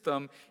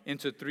system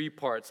into three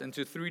parts,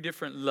 into three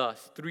different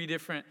lusts, three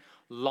different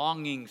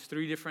longings,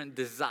 three different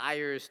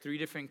desires, three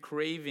different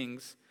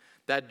cravings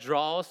that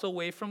draw us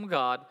away from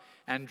God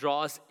and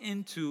draw us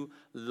into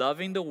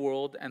loving the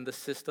world and the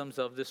systems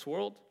of this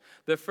world.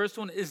 The first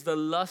one is the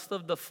lust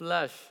of the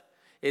flesh.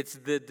 It's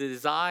the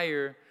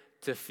desire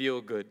to feel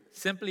good.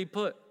 Simply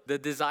put, the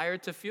desire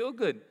to feel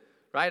good,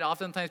 right?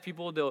 Oftentimes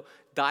people, they'll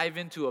dive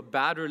into a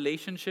bad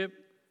relationship,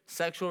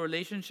 sexual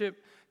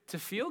relationship, to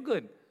feel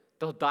good.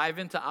 They'll dive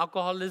into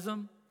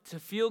alcoholism to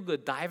feel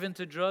good, dive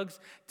into drugs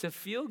to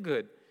feel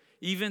good.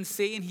 Even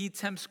Satan, he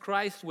tempts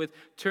Christ with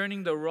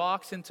turning the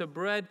rocks into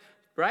bread,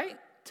 right?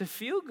 To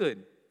feel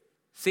good.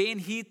 Satan,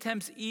 he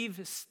tempts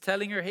Eve,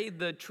 telling her, hey,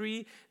 the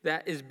tree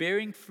that is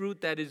bearing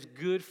fruit that is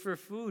good for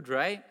food,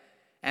 right?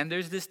 And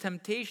there's this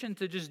temptation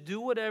to just do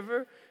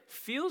whatever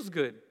feels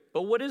good.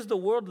 But what is the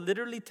world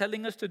literally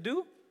telling us to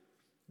do?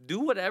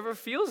 Do whatever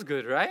feels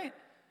good, right?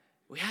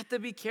 We have to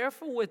be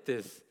careful with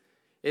this.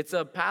 It's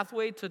a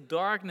pathway to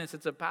darkness.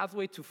 It's a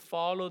pathway to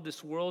follow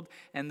this world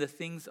and the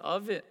things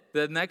of it.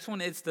 The next one,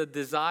 it's the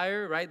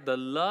desire, right? The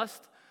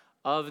lust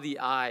of the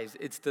eyes.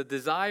 It's the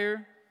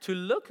desire to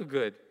look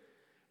good,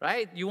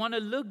 right? You want to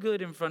look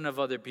good in front of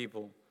other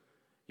people.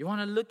 You want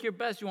to look your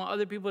best. You want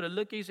other people to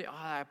look at you and say,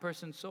 oh, that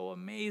person's so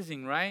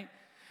amazing, right?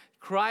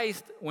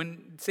 Christ,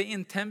 when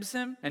Satan tempts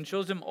him and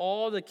shows him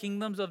all the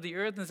kingdoms of the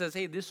earth and says,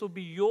 hey, this will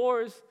be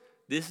yours.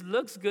 This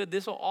looks good.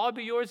 This will all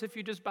be yours if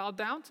you just bow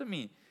down to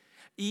me.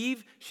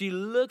 Eve, she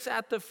looks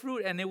at the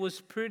fruit and it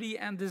was pretty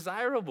and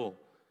desirable.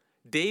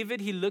 David,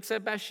 he looks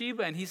at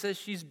Bathsheba and he says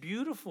she's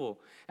beautiful.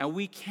 And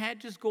we can't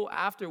just go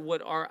after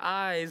what our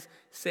eyes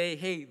say,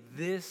 hey,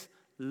 this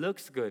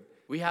looks good.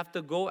 We have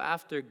to go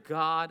after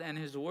God and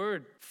his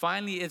word.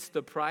 Finally, it's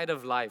the pride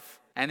of life.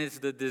 And it's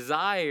the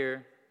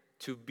desire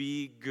to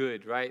be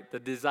good, right? The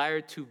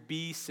desire to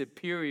be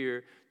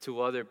superior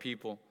to other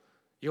people.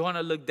 You want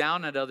to look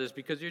down at others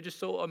because you're just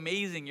so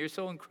amazing. You're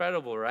so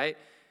incredible, right?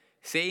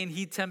 Satan,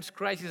 he tempts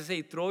Christ. He says,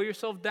 hey, throw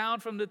yourself down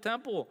from the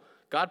temple.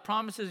 God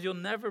promises you'll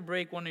never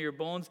break one of your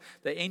bones.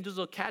 The angels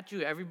will catch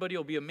you. Everybody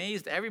will be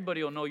amazed.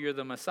 Everybody will know you're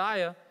the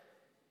Messiah.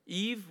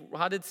 Eve,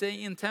 how did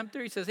Satan tempt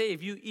her? He says, hey,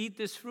 if you eat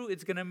this fruit,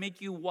 it's going to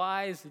make you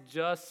wise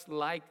just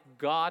like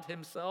God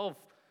himself.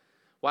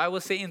 Why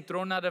was Satan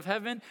thrown out of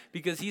heaven?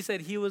 Because he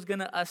said he was going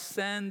to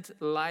ascend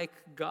like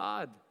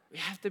God. We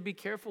have to be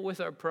careful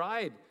with our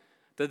pride.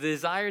 The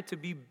desire to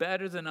be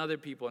better than other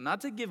people.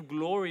 Not to give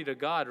glory to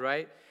God,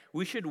 right?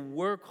 We should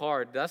work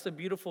hard. That's the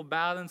beautiful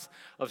balance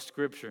of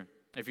Scripture.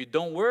 If you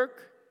don't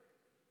work,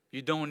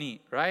 you don't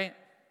eat, right?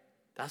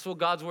 That's what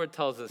God's word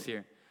tells us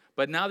here.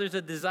 But now there's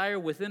a desire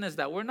within us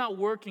that we're not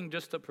working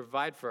just to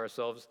provide for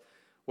ourselves.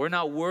 We're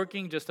not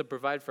working just to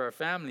provide for our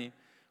family.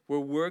 We're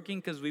working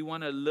because we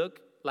want to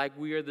look like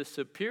we are the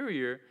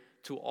superior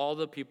to all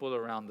the people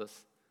around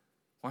us.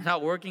 We're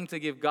not working to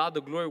give God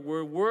the glory.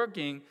 We're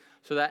working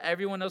so that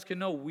everyone else can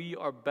know we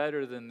are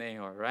better than they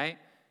are, right?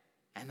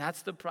 And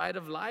that's the pride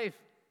of life.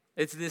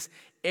 It's this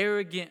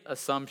arrogant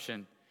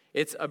assumption.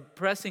 It's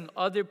oppressing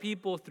other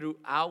people through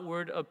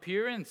outward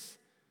appearance.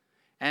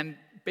 And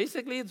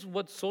basically, it's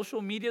what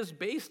social media is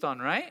based on,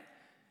 right?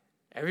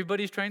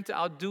 Everybody's trying to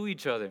outdo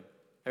each other.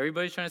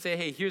 Everybody's trying to say,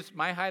 hey, here's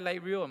my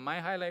highlight reel, and my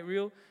highlight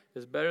reel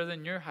is better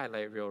than your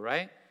highlight reel,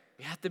 right?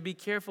 We have to be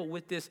careful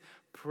with this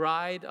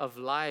pride of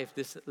life,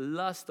 this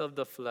lust of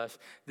the flesh,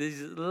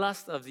 this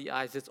lust of the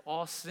eyes. It's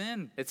all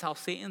sin. It's how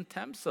Satan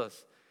tempts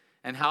us.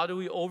 And how do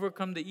we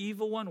overcome the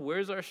evil one?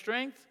 Where's our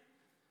strength?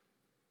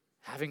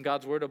 Having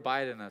God's word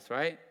abide in us,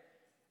 right?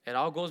 It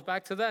all goes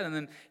back to that. And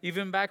then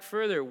even back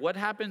further, what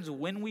happens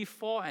when we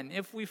fall and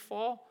if we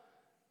fall?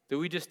 Do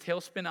we just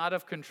tailspin out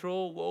of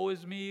control? Woe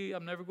is me,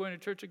 I'm never going to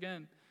church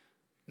again.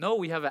 No,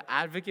 we have an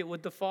advocate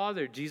with the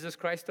Father, Jesus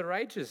Christ the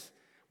righteous.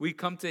 We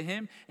come to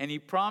him and he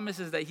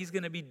promises that he's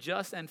going to be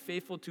just and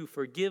faithful to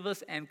forgive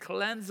us and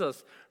cleanse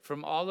us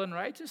from all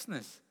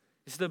unrighteousness.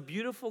 It's the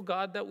beautiful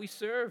God that we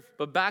serve.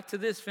 But back to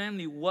this,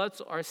 family,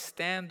 what's our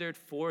standard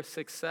for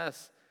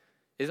success?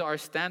 Is our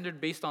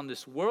standard based on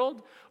this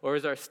world, or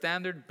is our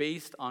standard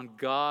based on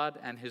God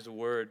and his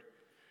word?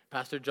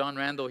 Pastor John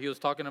Randall, he was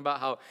talking about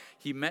how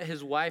he met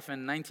his wife,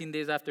 and 19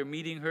 days after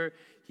meeting her,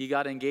 he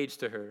got engaged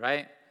to her,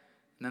 right?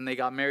 And then they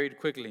got married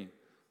quickly.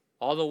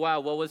 All the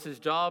while, what was his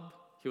job?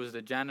 He was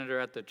the janitor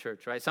at the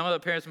church, right? Some of the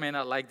parents may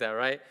not like that,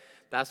 right?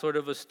 That's sort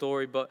of a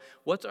story. But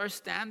what's our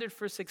standard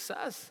for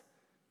success?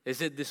 Is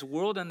it this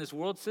world and this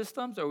world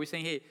systems? Or are we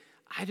saying, hey,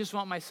 I just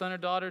want my son or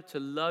daughter to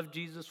love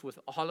Jesus with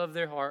all of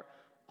their heart,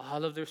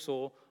 all of their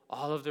soul,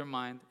 all of their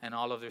mind, and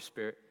all of their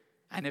spirit.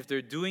 And if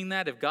they're doing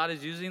that, if God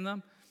is using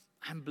them,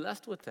 I'm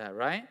blessed with that,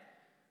 right?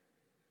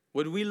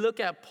 Would we look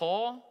at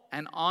Paul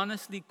and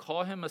honestly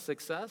call him a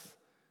success?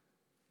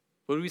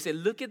 Would we say,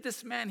 look at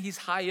this man, he's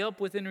high up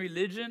within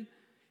religion.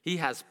 He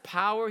has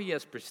power, he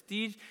has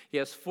prestige, he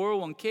has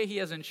 401k, he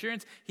has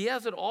insurance. He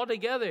has it all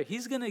together.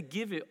 He's going to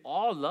give it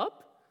all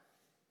up?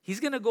 He's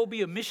going to go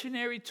be a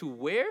missionary to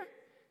where?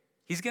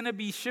 He's going to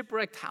be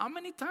shipwrecked how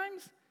many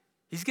times?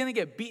 He's going to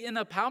get beaten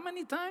up how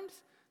many times?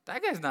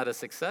 That guy's not a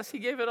success. He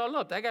gave it all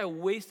up. That guy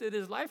wasted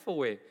his life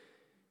away.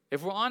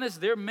 If we're honest,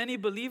 there are many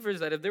believers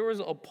that if there was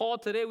a Paul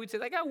today, we'd say,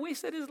 that guy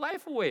wasted his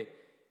life away.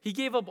 He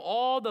gave up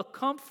all the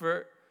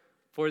comfort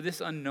for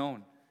this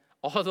unknown.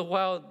 All the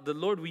while, the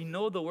Lord, we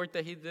know the work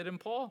that he did in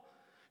Paul.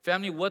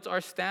 Family, what's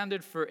our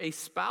standard for a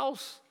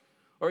spouse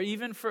or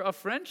even for a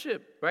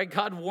friendship, right?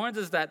 God warns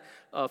us that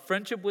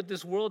friendship with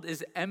this world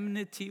is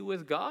enmity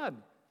with God.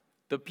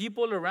 The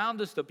people around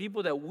us, the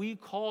people that we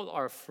call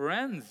our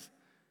friends,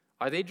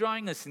 are they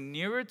drawing us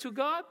nearer to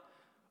God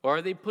or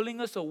are they pulling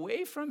us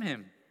away from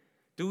him?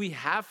 Do we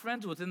have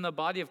friends within the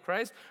body of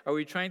Christ? Are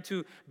we trying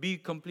to be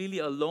completely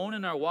alone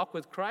in our walk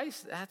with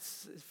Christ?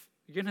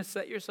 You're going to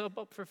set yourself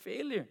up for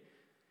failure.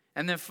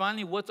 And then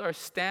finally, what's our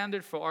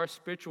standard for our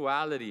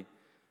spirituality?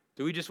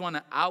 Do we just want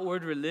an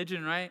outward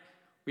religion, right?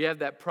 We have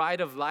that pride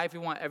of life. We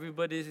want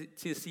everybody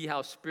to see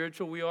how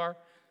spiritual we are.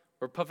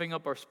 We're puffing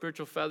up our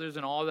spiritual feathers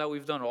and all that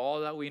we've done,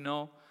 all that we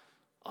know.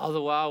 All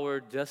the while, we're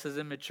just as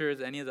immature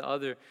as any of the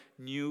other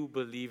new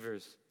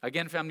believers.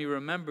 Again, family,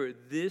 remember,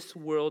 this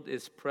world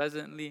is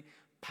presently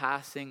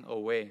passing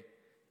away.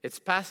 It's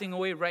passing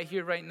away right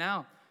here, right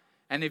now.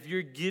 And if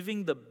you're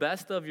giving the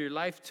best of your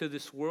life to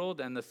this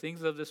world and the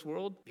things of this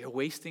world, you're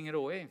wasting it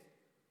away.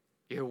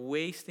 You're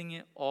wasting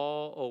it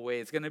all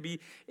away. It's going to be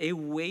a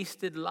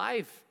wasted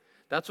life.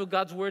 That's what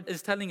God's word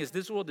is telling us.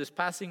 This world is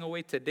passing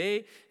away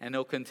today, and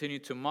it'll continue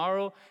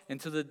tomorrow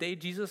until the day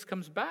Jesus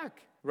comes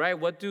back, right?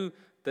 What do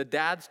the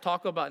dads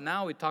talk about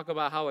now? We talk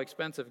about how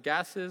expensive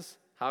gas is,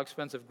 how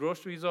expensive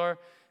groceries are,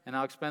 and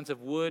how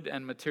expensive wood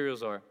and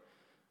materials are.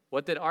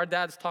 What did our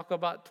dads talk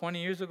about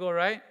 20 years ago,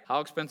 right? How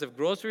expensive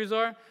groceries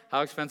are,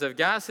 how expensive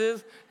gas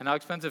is, and how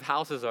expensive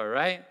houses are,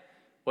 right?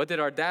 What did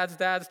our dads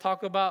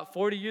talk about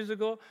 40 years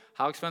ago?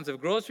 How expensive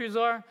groceries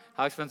are,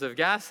 how expensive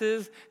gas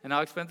is, and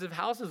how expensive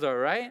houses are,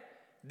 right?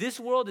 This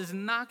world is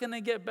not going to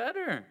get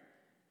better.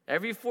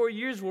 Every 4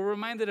 years, we're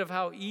reminded of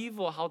how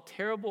evil, how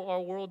terrible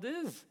our world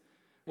is.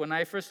 When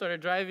I first started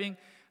driving,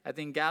 I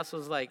think gas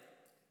was like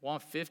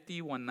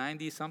 150,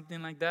 190,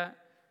 something like that.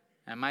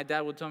 And my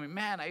dad would tell me,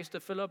 man, I used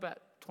to fill up at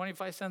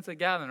 25 cents a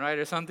gallon, right?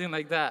 Or something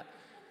like that.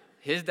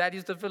 His dad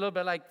used to fill up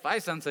at like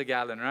 5 cents a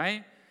gallon,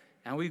 right?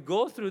 And we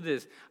go through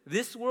this.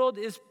 This world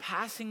is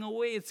passing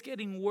away. It's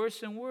getting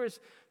worse and worse.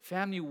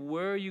 Family,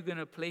 where are you going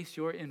to place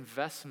your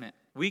investment?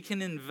 We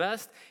can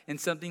invest in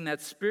something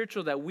that's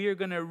spiritual that we are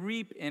going to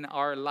reap in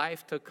our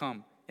life to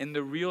come, in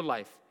the real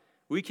life.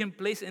 We can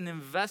place an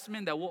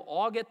investment that we'll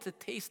all get to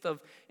taste of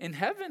in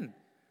heaven.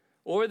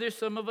 Or there's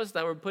some of us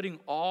that we're putting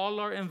all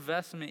our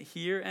investment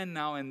here and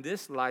now in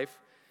this life,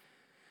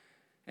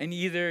 and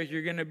either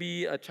you're going to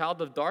be a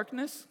child of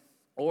darkness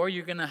or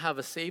you're going to have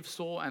a saved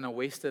soul and a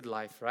wasted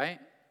life, right?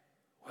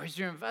 Where's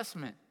your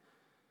investment?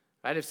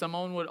 Right? If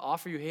someone would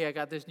offer you, hey, I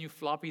got this new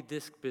floppy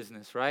disk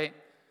business, right?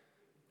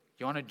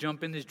 You want to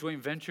jump in this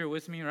joint venture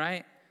with me,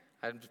 right?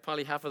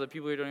 Probably half of the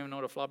people here don't even know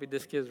what a floppy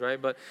disk is, right?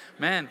 But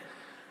man,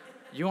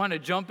 you want to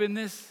jump in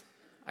this?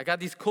 I got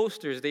these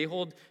coasters. They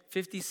hold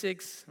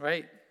 56,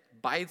 right,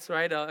 bytes,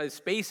 right?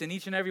 Space in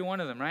each and every one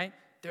of them, right?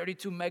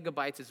 32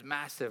 megabytes is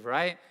massive,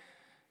 right?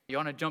 You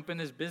want to jump in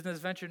this business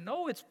venture?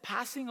 No, it's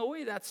passing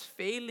away. That's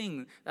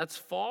failing. That's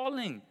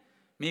falling.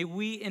 May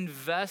we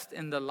invest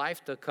in the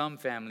life to come,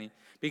 family.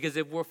 Because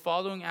if we're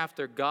following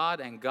after God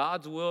and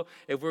God's will,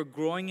 if we're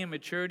growing in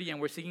maturity and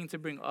we're seeking to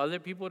bring other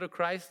people to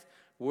Christ,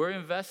 we're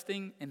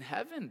investing in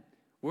heaven.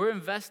 We're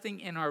investing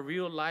in our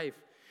real life.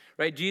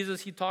 Right?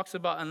 Jesus, he talks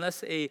about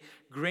unless a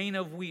grain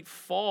of wheat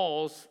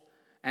falls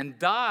and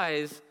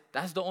dies,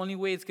 that's the only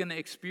way it's going to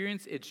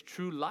experience its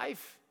true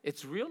life,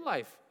 its real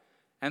life.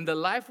 And the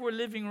life we're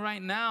living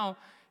right now,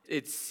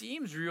 it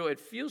seems real, it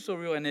feels so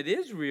real, and it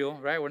is real,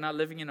 right? We're not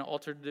living in an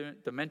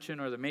altered dimension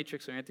or the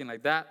matrix or anything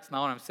like that. That's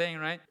not what I'm saying,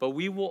 right? But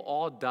we will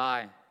all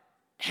die.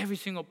 Every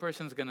single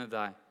person's going to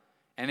die.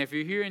 And if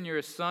you're here and you're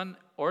a son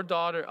or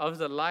daughter of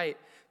the light,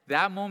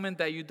 that moment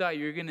that you die,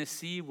 you're going to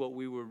see what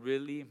we were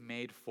really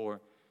made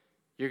for.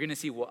 You're going to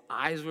see what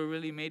eyes were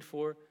really made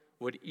for,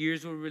 what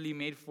ears were really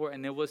made for,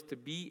 and it was to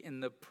be in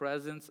the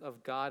presence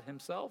of God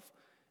himself.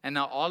 And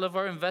now all of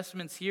our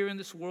investments here in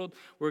this world,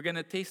 we're going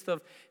to taste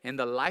of in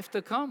the life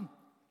to come.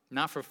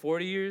 Not for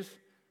 40 years,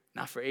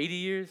 not for 80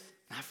 years,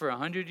 not for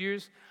 100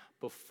 years,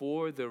 but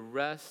for the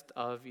rest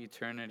of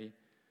eternity.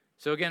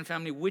 So again,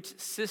 family, which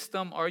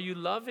system are you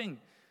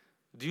loving?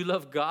 Do you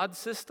love God's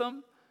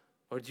system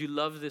or do you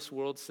love this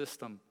world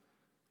system?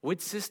 Which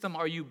system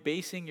are you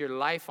basing your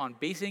life on,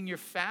 basing your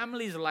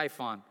family's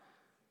life on?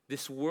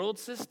 This world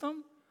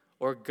system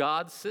or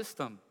God's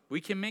system?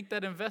 We can make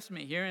that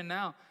investment here and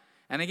now.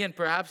 And again,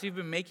 perhaps you've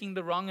been making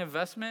the wrong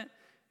investment.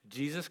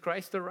 Jesus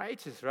Christ the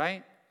righteous,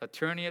 right?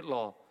 Attorney at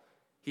law.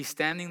 He's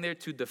standing there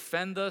to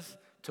defend us,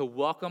 to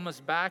welcome us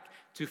back,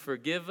 to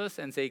forgive us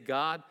and say,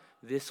 God,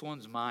 this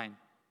one's mine.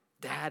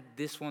 Dad,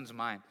 this one's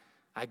mine.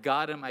 I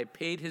got him. I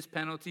paid his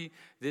penalty.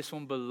 This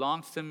one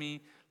belongs to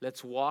me.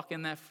 Let's walk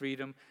in that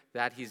freedom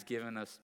that he's given us.